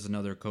I know there's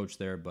another coach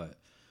there, but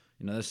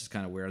that's just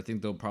kind of weird. I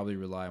think they'll probably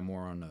rely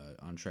more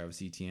on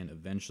Travis Etienne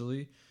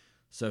eventually.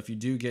 So if you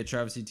do get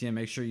Travis Etienne,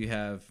 make sure you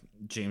have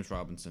James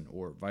Robinson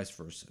or vice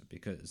versa,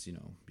 because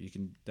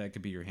that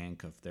could be your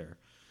handcuff there.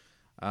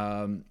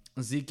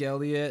 Zeke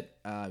Elliott,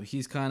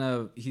 he's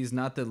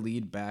not the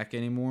lead back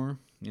anymore.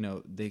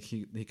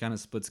 He kind of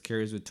splits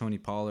carries with Tony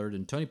Pollard,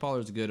 and Tony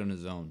Pollard's good on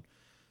his own.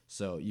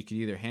 So you can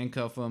either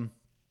handcuff him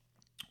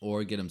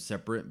or get them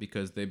separate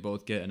because they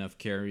both get enough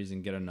carries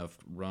and get enough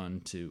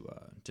run to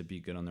be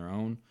good on their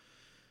own.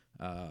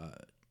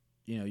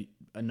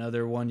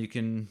 Another one you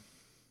can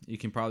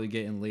probably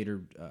get in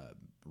later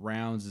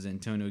rounds is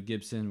Antonio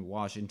Gibson,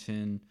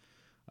 Washington,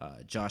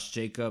 Josh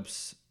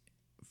Jacobs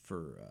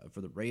for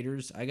the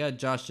Raiders. I got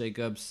Josh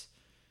Jacobs.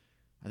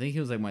 I think he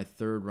was like my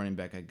 3rd running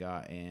back I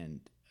got, and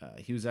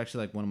he was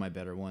actually like one of my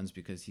better ones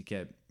because he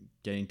kept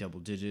getting double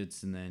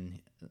digits, and then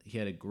he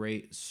had a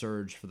great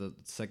surge for the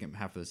second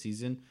half of the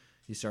season.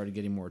 He started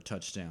getting more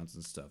touchdowns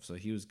and stuff, so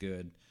he was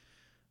good.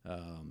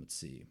 Let's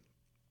see.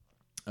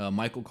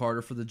 Michael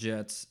Carter for the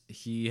Jets.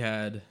 He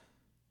had,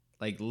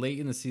 like, late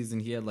in the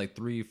season, he had like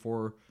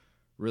 3-4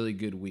 really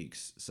good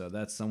weeks. So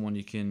that's someone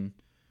you can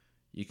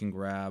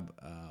grab.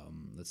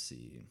 Let's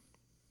see.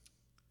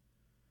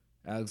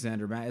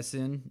 Alexander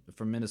Mattison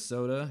from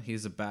Minnesota.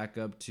 He's a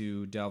backup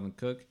to Dalvin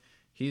Cook.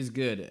 He's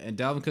good, and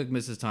Dalvin Cook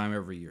misses time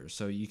every year,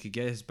 so you could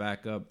get his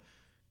backup,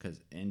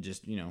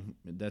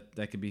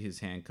 that could be his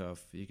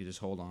handcuff. You could just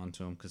hold on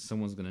to him because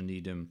someone's gonna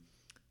need him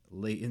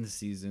late in the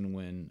season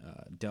when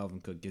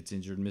Dalvin Cook gets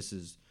injured,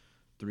 misses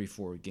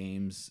 3-4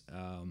 games.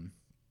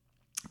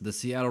 The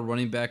Seattle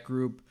running back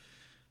group,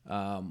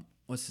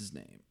 what's his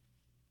name?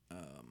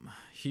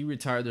 He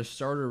retired. Their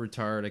starter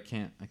retired. I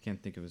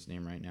can't think of his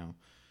name right now.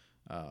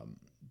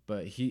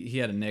 But he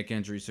had a neck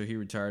injury, so he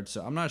retired.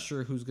 So I'm not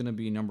sure who's going to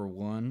be number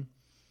one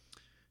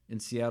in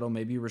Seattle.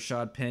 Maybe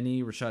Rashad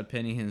Penny. Rashad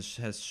Penny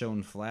has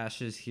shown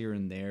flashes here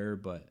and there,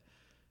 but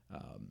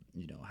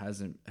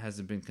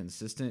hasn't been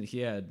consistent.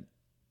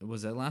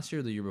 Was that last year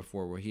or the year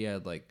before where he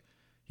had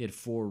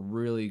 4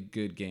 really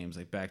good games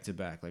like back to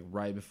back, like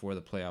right before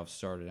the playoffs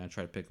started. And I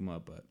tried to pick him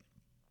up, but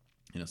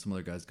some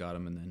other guys got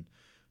him and then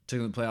took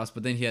him to the playoffs.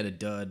 But then he had a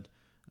dud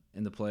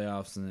in the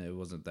playoffs, and it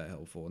wasn't that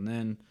helpful. And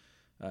then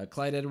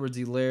Clyde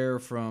Edwards-Helaire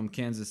from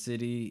Kansas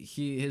City.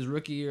 His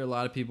rookie year, a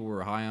lot of people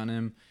were high on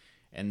him,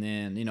 and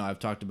then I've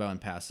talked about in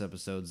past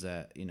episodes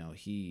that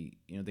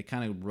they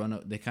kind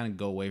of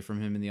go away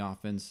from him in the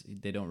offense.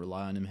 They don't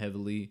rely on him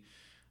heavily.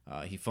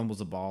 He fumbles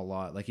the ball a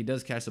lot. Like, he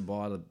does catch the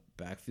ball out of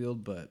the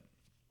backfield, but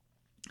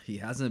he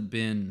hasn't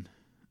been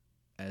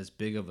as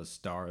big of a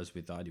star as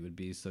we thought he would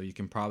be. So you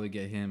can probably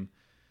get him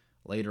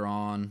later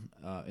on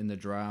in the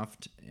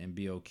draft and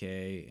be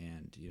okay,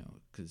 and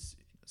because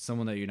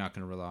someone that you're not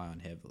going to rely on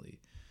heavily.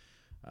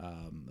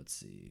 Let's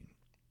see.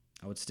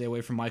 I would stay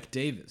away from Mike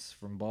Davis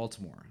from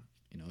Baltimore.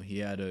 He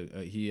had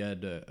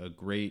a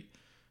great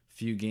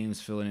few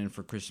games filling in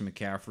for Christian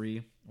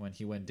McCaffrey when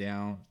he went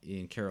down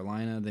in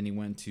Carolina. Then he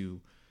went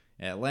to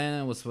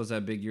Atlanta, was supposed to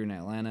have a big year in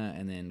Atlanta,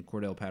 and then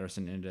Cordell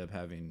Patterson ended up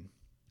having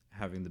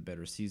the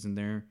better season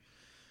there.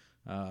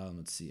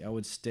 Let's see. I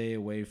would stay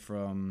away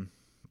from.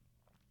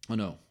 Oh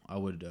no, I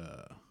would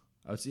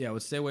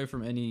stay away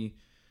from any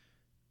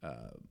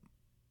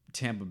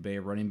Tampa Bay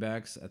running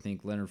backs. I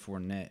think Leonard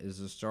Fournette is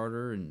a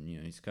starter, and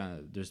he's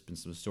there's been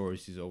some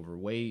stories he's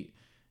overweight,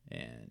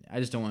 and I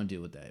just don't want to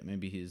deal with that.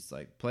 Maybe he's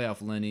like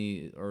playoff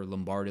Lenny or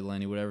Lombardi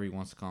Lenny, whatever he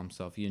wants to call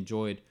himself. He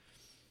enjoyed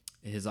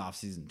his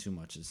offseason too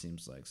much, it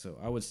seems like. So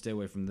I would stay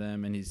away from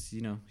them. And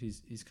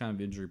he's kind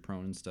of injury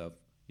prone and stuff,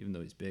 even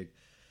though he's big.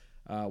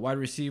 Wide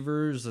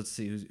receivers, let's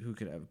see who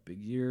could have a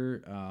big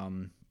year.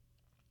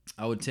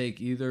 I would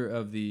take either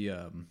of the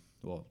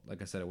well,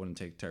 like I said, I wouldn't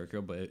take Tyreek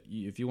Hill, but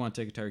if you want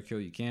to take a Tyreek Hill,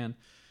 you can.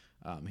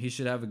 He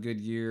should have a good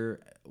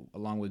year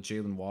along with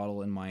Jalen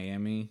Waddle in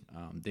Miami.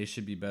 They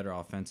should be better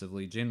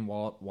offensively. Jalen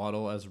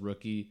Waddle as a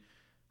rookie,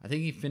 I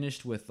think he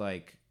finished with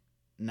like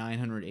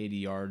 980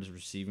 yards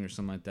receiving or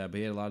something like that, but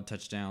he had a lot of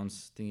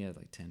touchdowns. I think he had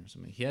like 10 or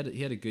something. He had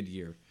a good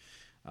year,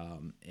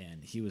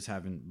 and he was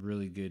having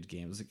really good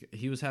games. Like,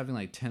 he was having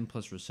like 10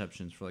 plus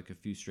receptions for like a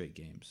few straight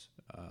games.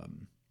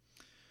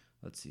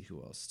 Let's see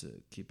who else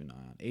to keep an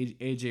eye on.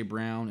 AJ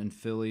Brown in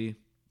Philly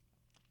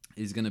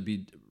is going to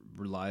be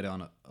relied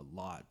on a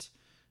lot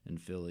in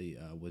Philly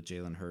with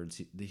Jalen Hurts.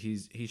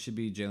 He should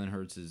be Jalen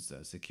Hurts'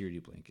 security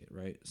blanket,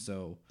 right?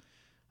 So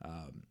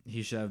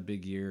he should have a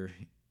big year.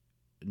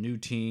 New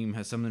team,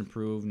 has something to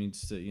prove,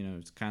 needs to,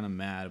 it's kind of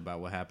mad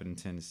about what happened in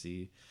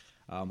Tennessee.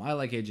 I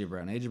like AJ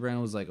Brown. AJ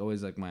Brown was like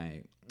always like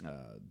my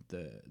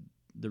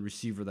the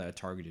receiver that I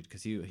targeted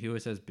because he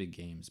always has big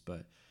games,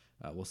 but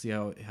we'll see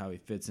how he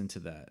fits into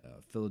that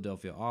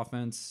Philadelphia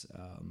offense.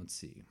 Let's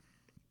see.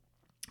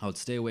 I would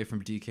stay away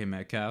from DK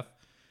Metcalf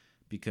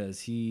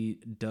because he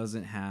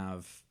doesn't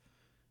have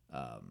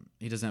a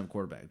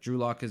quarterback. Drew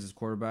Lock is his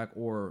quarterback,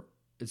 or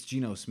it's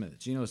Geno Smith.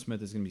 Geno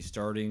Smith is going to be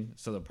starting,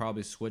 so they'll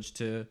probably switch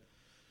to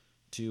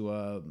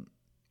Drew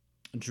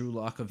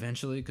Lock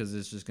eventually because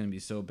it's just going to be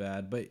so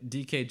bad. But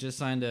DK just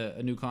signed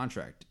a new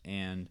contract,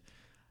 and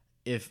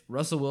if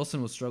Russell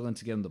Wilson was struggling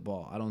to get him the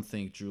ball, I don't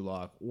think Drew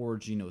Lock or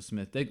Geno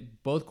Smith,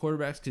 both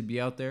quarterbacks could be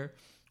out there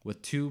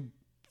with two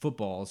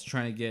footballs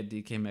trying to get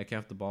DK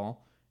Metcalf the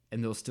ball,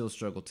 and they'll still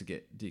struggle to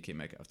get DK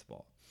Metcalf the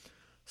ball.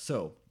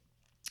 So,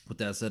 with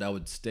that said, I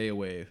would stay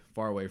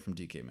far away from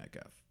DK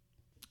Metcalf.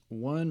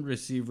 One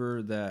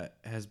receiver that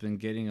has been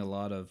getting a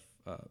lot of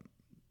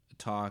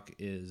talk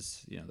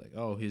is, like,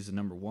 oh, he's the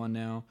number one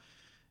now.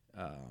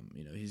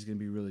 He's going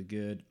to be really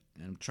good.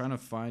 And I'm trying to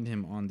find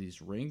him on these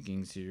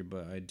rankings here,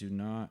 but I do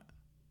not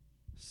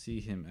see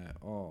him at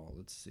all.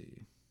 Let's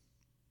see.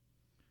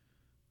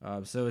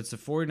 So it's the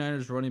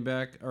 49ers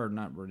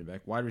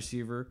wide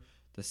receiver.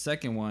 The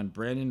second one,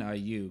 Brandon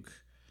Ayuk,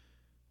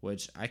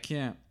 which I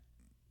can't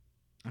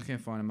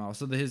find him out.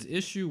 So his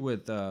issue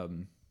with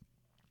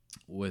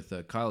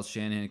Kyle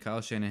Shanahan,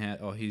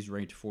 he's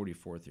ranked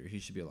 44th here. He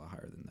should be a lot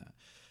higher than that.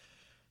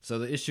 So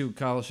the issue with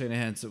Kyle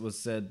Shanahan was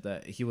said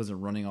that he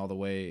wasn't running all the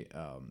way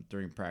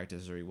during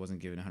practice, or he wasn't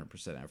giving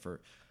 100%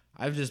 effort.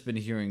 I've just been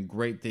hearing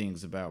great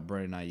things about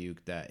Brandon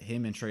Ayuk, that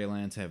him and Trey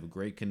Lance have a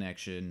great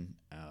connection,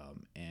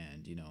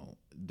 and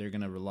they're going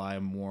to rely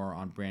more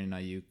on Brandon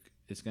Ayuk.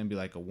 It's going to be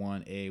like a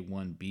 1A,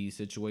 1B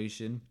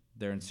situation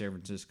there in San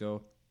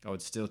Francisco. I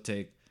would still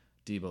take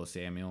Deebo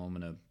Samuel. I'm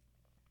going to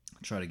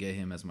try to get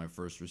him as my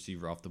first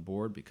receiver off the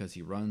board because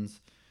he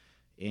runs.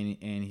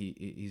 And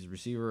he's a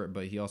receiver,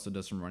 but he also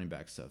does some running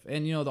back stuff.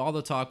 And, all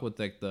the talk with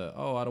like I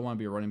don't want to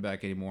be a running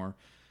back anymore.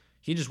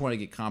 He just wanted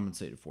to get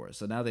compensated for it.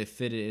 So now they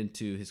fit it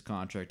into his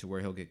contract to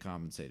where he'll get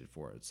compensated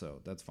for it.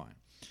 So that's fine.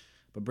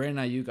 But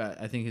Brandon Ayuk,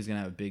 I think he's going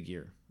to have a big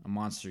year, a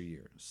monster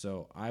year.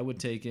 So I would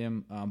take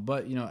him.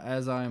 But,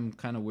 as I'm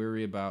kind of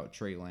weary about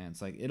Trey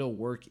Lance, like it'll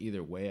work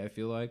either way, I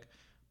feel like.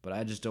 But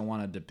I just don't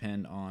want to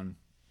depend on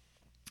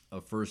a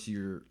first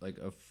year, like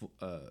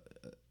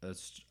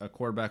a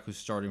quarterback who's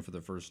starting for the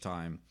first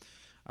time.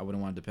 I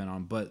wouldn't want to depend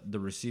on, but the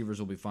receivers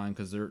will be fine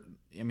because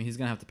he's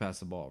going to have to pass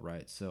the ball,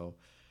 right? So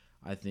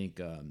I think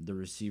the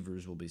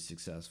receivers will be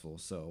successful.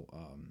 So,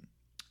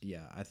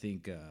 I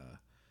think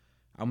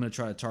I'm going to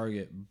try to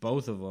target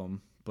both of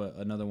them, but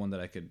another one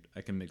that I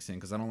can mix in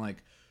because I don't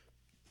like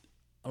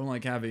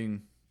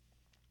having,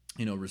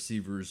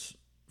 receivers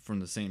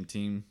from the same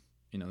team,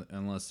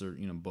 unless they're,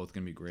 both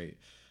going to be great.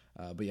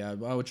 But yeah,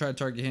 I would try to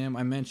target him.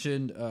 I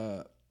mentioned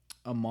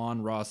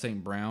Amon-Ra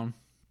St. Brown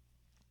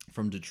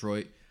from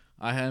Detroit.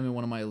 I had him in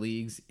one of my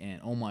leagues,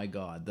 and oh my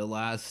god, the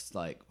last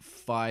like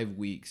 5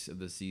 weeks of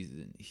the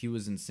season, he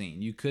was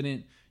insane. You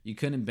couldn't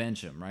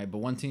bench him, right? But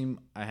one team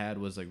I had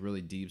was like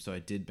really deep, so I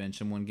did bench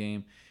him one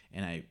game,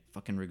 and I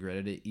fucking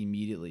regretted it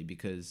immediately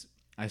because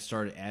I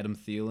started Adam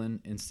Thielen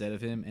instead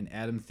of him, and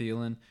Adam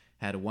Thielen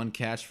had one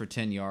catch for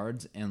 10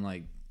 yards and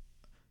like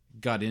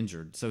got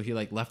injured, so he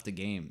like left the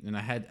game, and I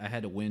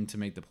had to win to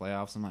make the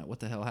playoffs. I'm like, what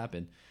the hell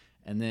happened?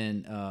 And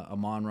then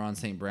Amon-Ra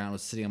St. Brown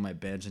was sitting on my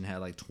bench and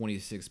had like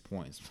 26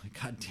 points. I'm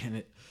like, god damn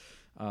it.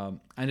 I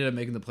ended up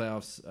making the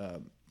playoffs,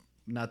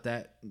 not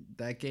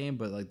that game,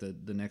 but like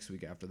the next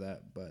week after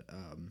that. But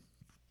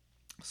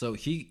so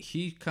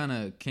he kind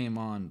of came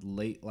on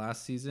late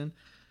last season.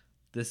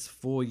 This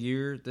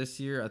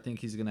year I think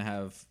he's gonna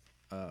have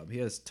he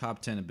has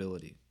top 10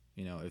 ability.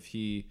 If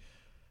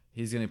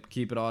he's going to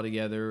keep it all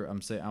together.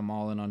 I'm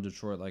all in on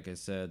Detroit, like I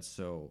said.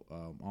 So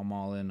I'm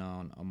all in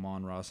on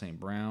Amon-Ra St.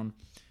 Brown.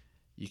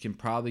 You can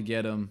probably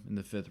get him in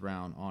the 5th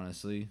round,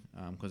 honestly,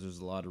 because there's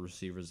a lot of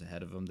receivers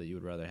ahead of him that you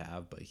would rather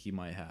have, but he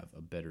might have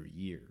a better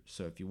year.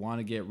 So if you want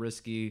to get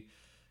risky,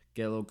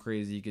 get a little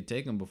crazy, you could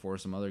take him before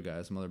some other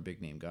guys, some other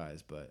big name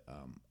guys. But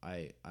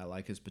I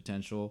like his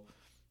potential.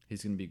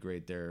 He's going to be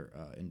great there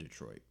in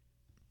Detroit.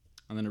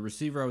 And then a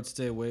receiver I would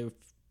stay away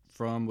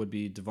from would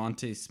be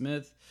Devontae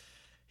Smith.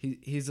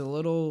 He's a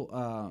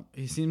little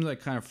he seems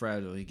like kind of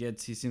fragile. He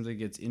seems like he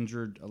gets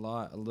injured a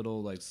lot, a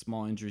little like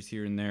small injuries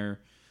here and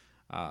there.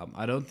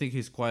 I don't think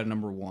he's quite a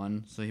number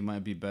one, so he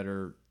might be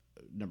better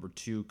number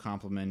two,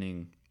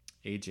 complementing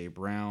AJ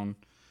Brown.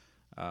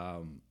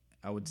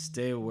 I would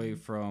stay away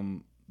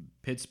from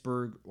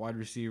Pittsburgh wide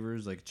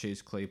receivers like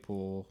Chase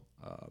Claypool,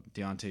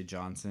 Deontay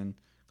Johnson,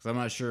 because I'm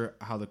not sure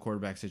how the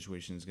quarterback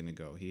situation is going to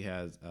go. He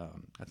has,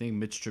 I think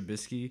Mitch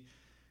Trubisky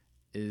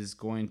is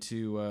going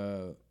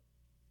to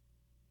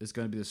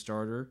be the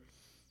starter.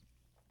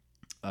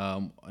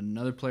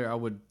 Another player I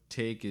would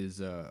take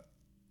is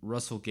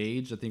Russell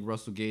Gage. I think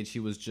Russell Gage, he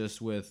was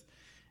just with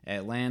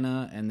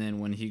Atlanta, and then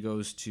when he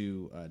goes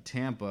to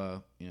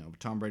Tampa,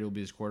 Tom Brady will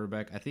be his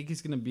quarterback. I think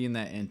he's going to be in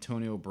that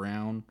Antonio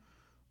Brown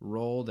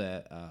role,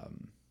 that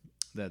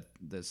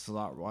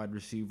slot wide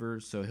receiver.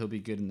 So he'll be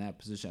good in that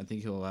position. I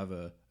think he'll have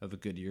a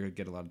good year,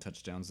 get a lot of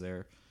touchdowns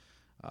there.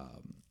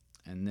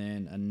 And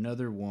then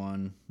another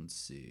one, let's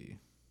see.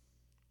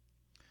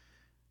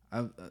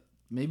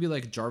 Maybe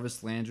like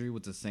Jarvis Landry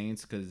with the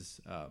Saints,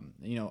 because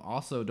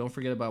also don't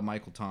forget about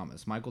Michael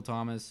Thomas. Michael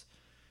Thomas,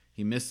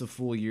 he missed a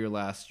full year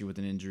last year with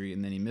an injury,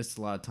 and then he missed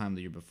a lot of time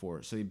the year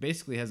before. So he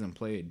basically hasn't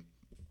played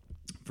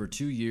for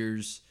 2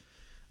 years.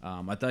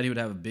 I thought he would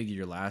have a big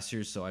year last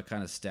year, so I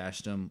kind of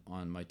stashed him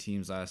on my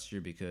teams last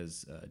year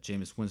because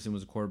Jameis Winston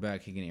was a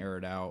quarterback. He can air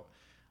it out.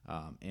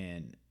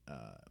 And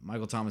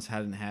Michael Thomas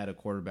hadn't had a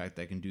quarterback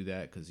that can do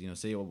that, because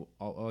say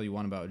all you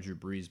want about Drew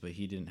Brees, but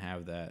he didn't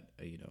have that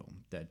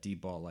that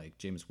deep ball like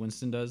Jameis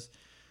Winston does.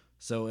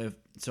 So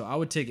I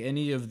would take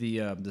any of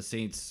the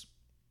Saints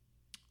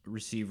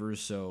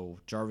receivers. So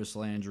Jarvis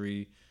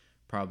Landry,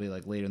 probably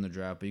like later in the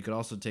draft, but you could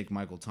also take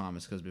Michael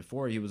Thomas, because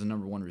before he was a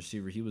number one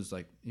receiver. He was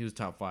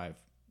top 5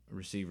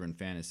 receiver in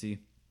fantasy.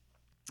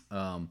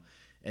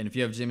 And if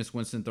you have Jameis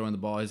Winston throwing the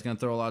ball, he's going to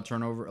throw a lot of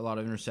turnover, a lot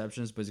of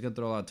interceptions, but he's going to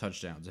throw a lot of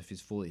touchdowns if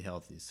he's fully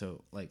healthy.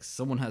 So like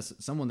someone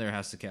there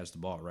has to catch the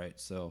ball, right?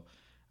 So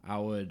I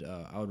would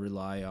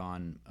rely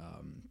on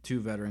 2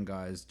 veteran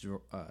guys,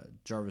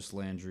 Jarvis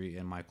Landry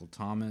and Michael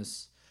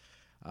Thomas.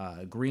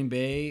 Green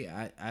Bay,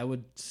 I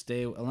would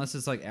stay, unless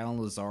it's like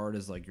Alan Lazard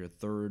is like your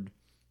 3rd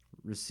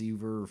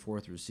receiver or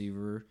 4th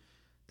receiver.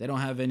 They don't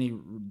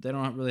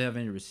really have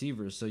any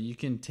receivers, so you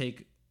can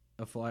take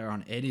a flyer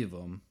on any of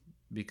them,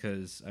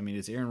 because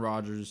it's Aaron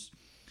Rodgers,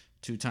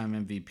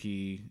 2-time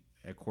MVP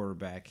at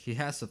quarterback. He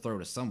has to throw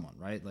to someone,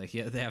 right? Like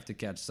they have to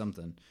catch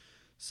something.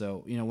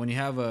 So when you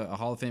have a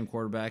Hall of Fame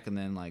quarterback, and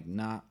then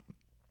not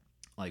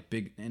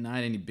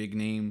any big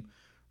name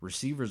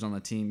receivers on the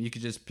team, you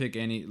could just pick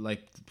any,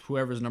 like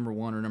whoever's number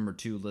 1 or number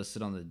 2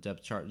 listed on the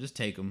depth chart. Just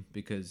take him,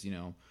 because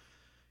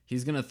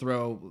he's gonna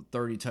throw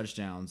 30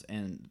 touchdowns,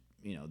 and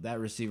that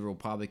receiver will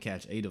probably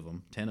catch 8 of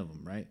them, 10 of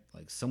them, right?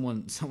 Like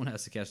someone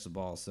has to catch the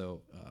ball.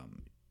 So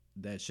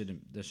that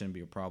shouldn't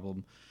be a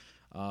problem.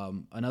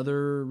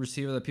 Another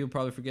receiver that people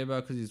probably forget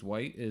about because he's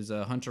white is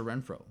Hunter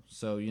Renfrow.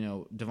 So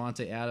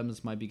Devontae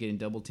Adams might be getting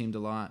double teamed a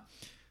lot.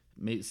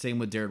 Same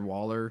with Darren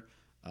Waller.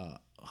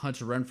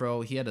 Hunter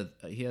Renfrow, he had a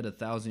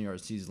 1,000-yard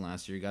season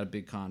last year. He got a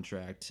big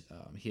contract.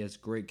 He has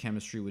great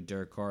chemistry with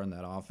Derek Carr in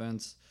that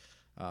offense.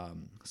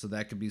 So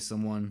that could be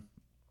someone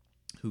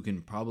who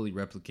can probably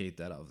replicate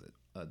that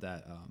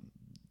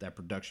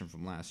production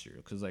from last year.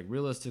 Because like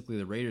realistically,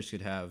 the Raiders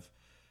could have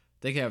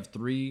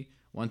 3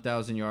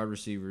 1,000-yard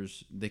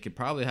receivers. They could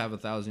probably have a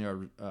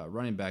 1,000-yard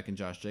running back in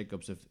Josh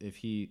Jacobs if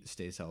he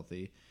stays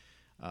healthy.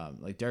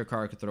 Like Derek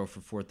Carr could throw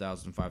for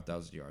 4,000,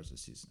 5,000 yards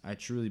this season. I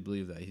truly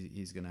believe that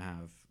he's going to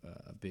have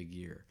a big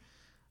year.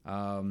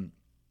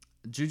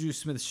 Juju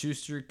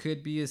Smith-Schuster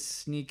could be a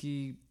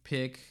sneaky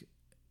pick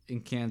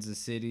in Kansas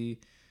City.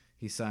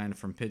 He signed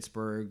from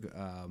Pittsburgh.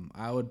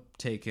 I would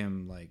take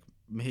him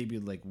maybe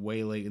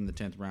way late in the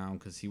 10th round,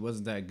 because he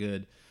wasn't that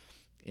good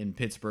in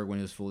Pittsburgh when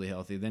he was fully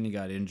healthy. Then he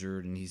got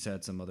injured and he's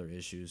had some other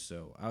issues.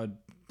 So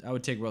I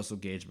would take Russell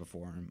Gage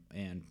before him,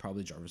 and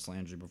probably Jarvis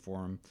Landry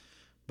before him.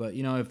 But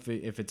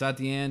if it's at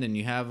the end and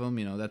you have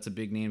him, that's a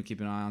big name to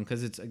keep an eye on,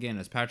 because it's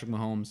Patrick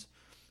Mahomes.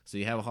 So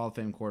you have a Hall of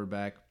Fame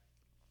quarterback.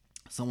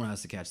 Someone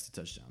has to catch the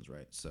touchdowns,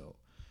 right? So,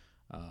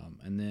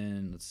 and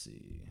then let's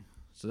see.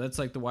 So that's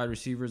like the wide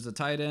receivers. The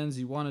tight ends,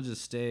 you want to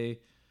just stay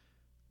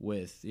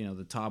with,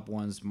 the top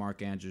ones: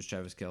 Mark Andrews,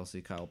 Travis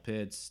Kelce, Kyle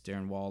Pitts,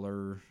 Darren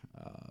Waller,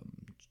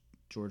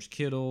 George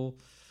Kittle.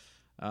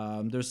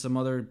 There's some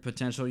other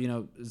potential.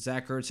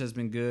 Zach Ertz has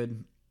been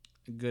good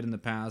in the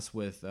past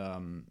with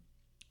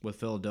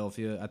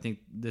Philadelphia. I think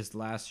this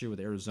last year with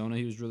Arizona,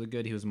 he was really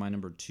good. He was my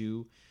number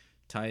 2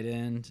 tight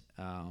end.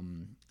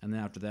 And then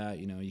after that,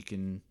 you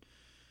can.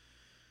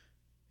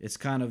 It's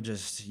kind of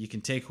just, you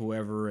can take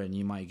whoever and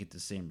you might get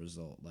the same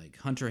result. Like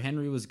Hunter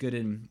Henry was good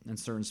in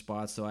certain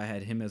spots, so I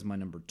had him as my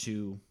number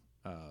 2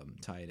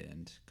 tight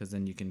end, because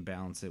then you can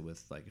balance it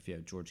with, like, if you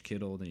have George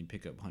Kittle, then you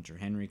pick up Hunter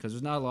Henry, because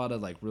there's not a lot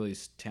of really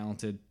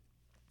talented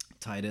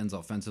tight ends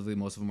offensively.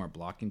 Most of them are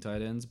blocking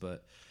tight ends,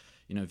 but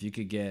if you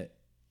could get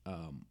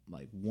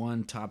like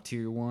one top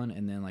tier one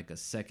and then like a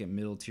second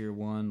middle tier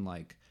one,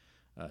 like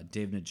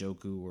Dave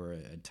Njoku or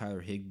a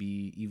Tyler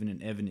Higbee, even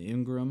an Evan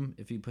Ingram,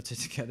 if he puts it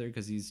together,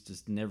 because he's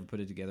just never put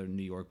it together in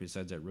New York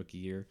besides that rookie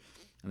year.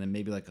 And then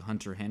maybe like a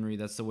Hunter Henry,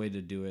 that's the way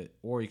to do it.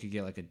 Or you could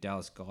get like a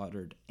Dallas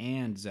Goedert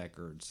and Zach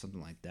Ertz, something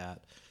like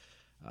that.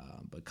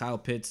 But Kyle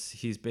Pitts,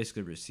 he's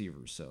basically a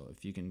receiver, so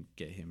if you can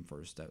get him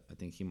first, I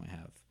think he might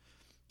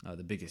have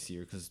the biggest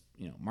year, because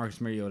Marcus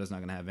Mariota's not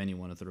going to have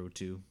anyone to throw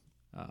to.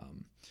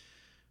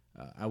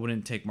 I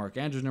wouldn't take Mark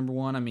Andrews number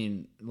one. I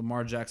mean,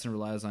 Lamar Jackson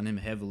relies on him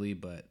heavily,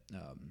 but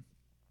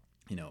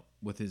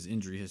with his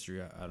injury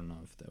history, I don't know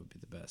if that would be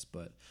the best.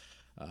 But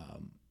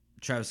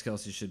Travis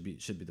Kelce should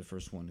be the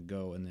first one to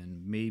go, and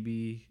then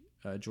maybe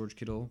George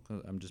Kittle.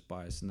 'Cause I'm just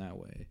biased in that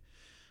way.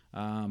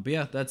 But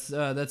yeah, that's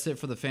it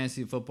for the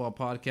Fantasy Football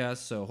Podcast.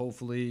 So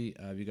hopefully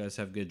you guys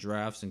have good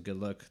drafts and good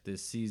luck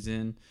this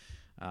season.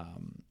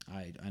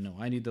 I know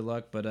I need the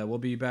luck, but we'll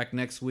be back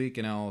next week,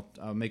 and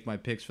I'll make my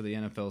picks for the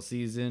NFL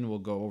season. We'll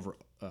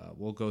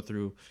go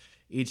through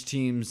each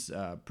team's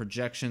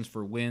projections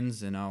for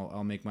wins, and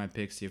I'll make my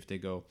picks, see if they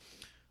go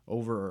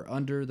over or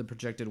under the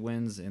projected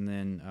wins, and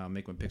then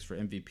make my picks for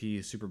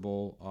MVP, Super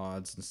Bowl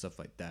odds, and stuff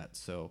like that.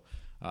 So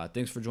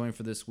thanks for joining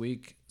for this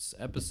week's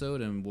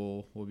episode, and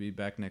we'll be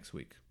back next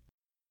week.